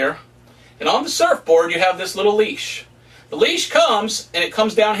back there. And on the surfboard, you have this little leash. The leash comes, and it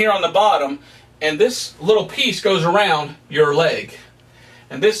comes down here on the bottom, and this little piece goes around your leg.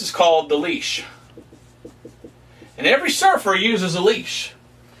 And this is called the leash. And every surfer uses a leash.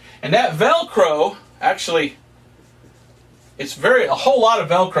 And that Velcro, actually, it's a whole lot of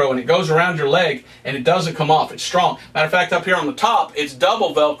Velcro, and it goes around your leg, and it doesn't come off. It's strong. Matter of fact, up here on the top, it's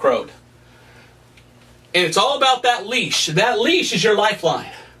double Velcroed. And it's all about that leash. That leash is your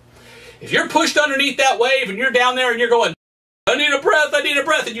lifeline. If you're pushed underneath that wave and you're down there and you're going, I need a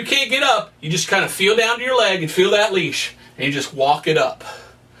breath, and you can't get up, you just kind of feel down to your leg and feel that leash, and you just walk it up.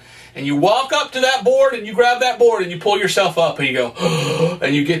 And you walk up to that board and you grab that board and you pull yourself up and you go,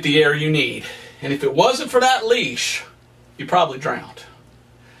 and you get the air you need. And if it wasn't for that leash, you probably drowned.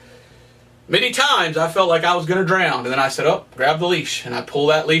 Many times I felt like I was going to drown, and then I said, oh, grab the leash, and I pull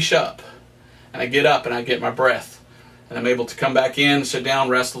that leash up, and I get up and I get my breath, and I'm able to come back in, sit down,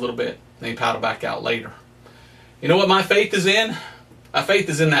 rest a little bit, and then paddle back out later. You know what my faith is in? My faith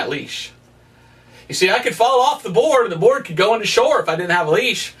is in that leash. You see, I could fall off the board, and the board could go into shore if I didn't have a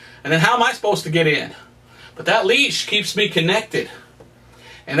leash, and then how am I supposed to get in? But that leash keeps me connected.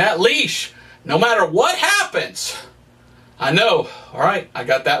 And that leash, no matter what happens, I know, all right, I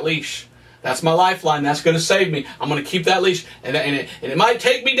got that leash. That's my lifeline. That's going to save me. I'm going to keep that leash. And it might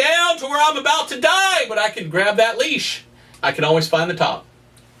take me down to where I'm about to die, but I can grab that leash. I can always find the top.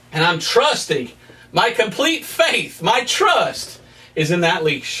 And I'm trusting. My complete faith, my trust is in that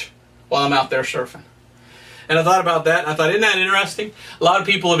leash while I'm out there surfing. And I thought about that, and I thought, isn't that interesting? A lot of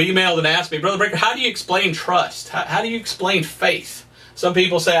people have emailed and asked me, Brother Breaker, how do you explain trust? How do you explain faith? Some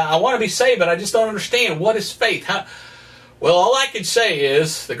people say, I want to be saved, but I just don't understand. What is faith? Well, all I can say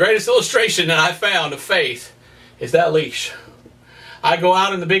is, the greatest illustration that I found of faith is that leash. I go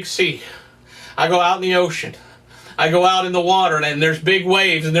out in the big sea. I go out in the ocean. I go out in the water, and there's big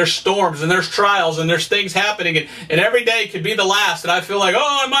waves, and there's storms, and there's trials, and there's things happening, and every day could be the last, and I feel like,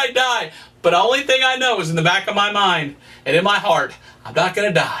 oh, I might die. But the only thing I know is in the back of my mind and in my heart, I'm not going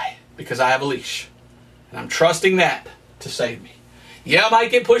to die because I have a leash. And I'm trusting that to save me. Yeah, I might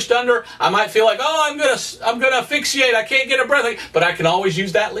get pushed under. I might feel like, oh, I'm gonna asphyxiate. I can't get a breath. But I can always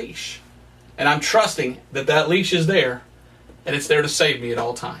use that leash. And I'm trusting that that leash is there, and it's there to save me at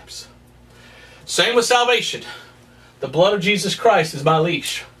all times. Same with salvation. The blood of Jesus Christ is my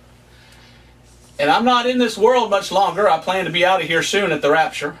leash. And I'm not in this world much longer. I plan to be out of here soon at the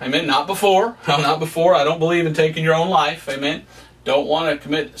rapture. Amen. Not before. Not before. I don't believe in taking your own life. Amen. Don't want to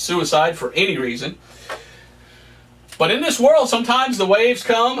commit suicide for any reason. But in this world, sometimes the waves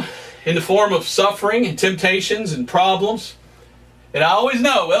come in the form of suffering and temptations and problems. And I always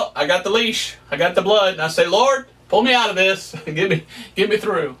know, well, I got the leash. I got the blood. And I say, Lord, pull me out of this. Get me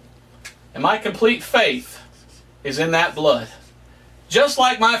through. And my complete faith is in that blood. Just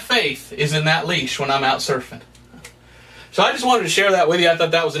like my faith is in that leash when I'm out surfing. So I just wanted to share that with you. I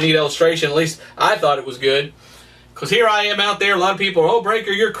thought that was a neat illustration. At least I thought it was good. Because here I am out there. A lot of people are, oh,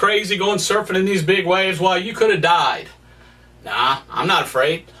 Breaker, you're crazy going surfing in these big waves. Well, you could have died. Nah, I'm not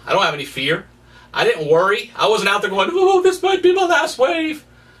afraid. I don't have any fear. I didn't worry. I wasn't out there going, oh, this might be my last wave.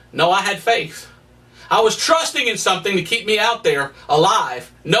 No, I had faith. I was trusting in something to keep me out there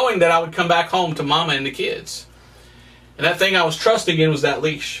alive, knowing that I would come back home to Mama and the kids. And that thing I was trusting in was that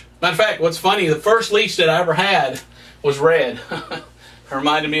leash. Matter of fact, what's funny, the first leash that I ever had was red. It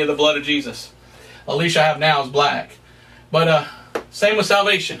reminded me of the blood of Jesus. The leash I have now is black. But same with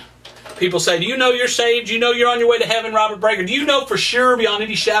salvation. People say, do you know you're saved? Do you know you're on your way to heaven, Robert Breaker? Do you know for sure, beyond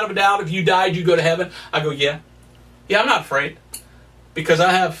any shadow of a doubt, if you died, you go to heaven? I go, yeah. Yeah, I'm not afraid. Because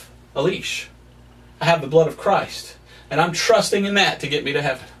I have a leash. I have the blood of Christ. And I'm trusting in that to get me to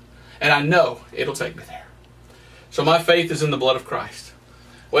heaven. And I know it'll take me there. So my faith is in the blood of Christ.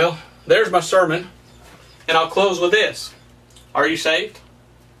 Well, there's my sermon. And I'll close with this. Are you saved?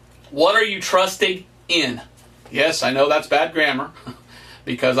 What are you trusting in? Yes, I know that's bad grammar.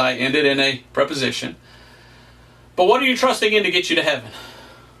 Because I ended in a preposition. But what are you trusting in to get you to heaven?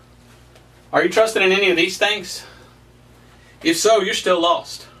 Are you trusting in any of these things? If so, you're still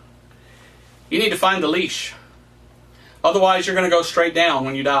lost. You need to find the leash. Otherwise, you're going to go straight down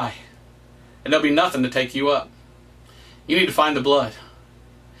when you die. And there'll be nothing to take you up. You need to find the blood.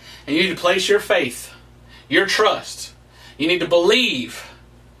 And you need to place your faith, your trust. You need to believe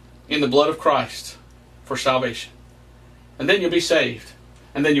in the blood of Christ for salvation. And then you'll be saved.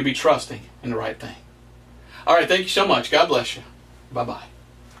 And then you'll be trusting in the right thing. All right, thank you so much. God bless you. Bye-bye.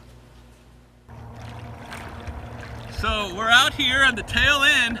 So we're out here on the tail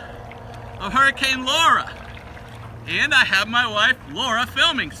end of Hurricane Laura. And I have my wife, Laura,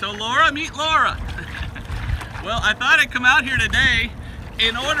 filming. So Laura, meet Laura. Well, I thought I'd come out here today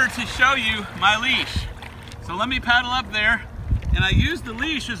in order to show you my leash. So let me paddle up there. And I use the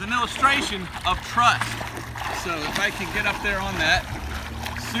leash as an illustration of trust. So if I can get up there on that,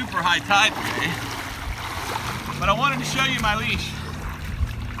 super high tide today. But I wanted to show you my leash.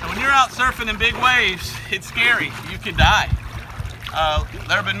 And when you're out surfing in big waves, it's scary. You could die.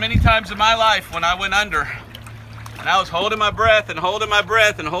 There have been many times in my life when I went under and I was holding my breath and holding my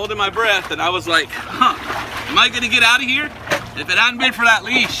breath and holding my breath, and I was like, am I gonna get out of here? If it hadn't been for that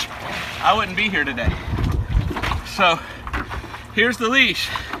leash, I wouldn't be here today. So here's the leash.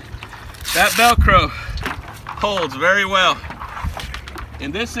 That Velcro holds very well.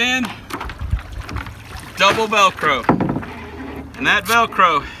 In this end, double Velcro. And that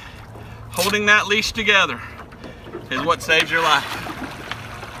Velcro holding that leash together is what saves your life.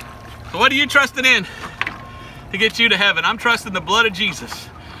 So what are you trusting in to get you to heaven? I'm trusting the blood of Jesus.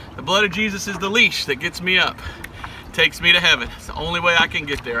 The blood of Jesus is the leash that gets me up, takes me to heaven. It's the only way I can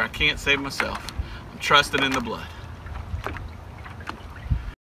get there. I can't save myself. I'm trusting in the blood.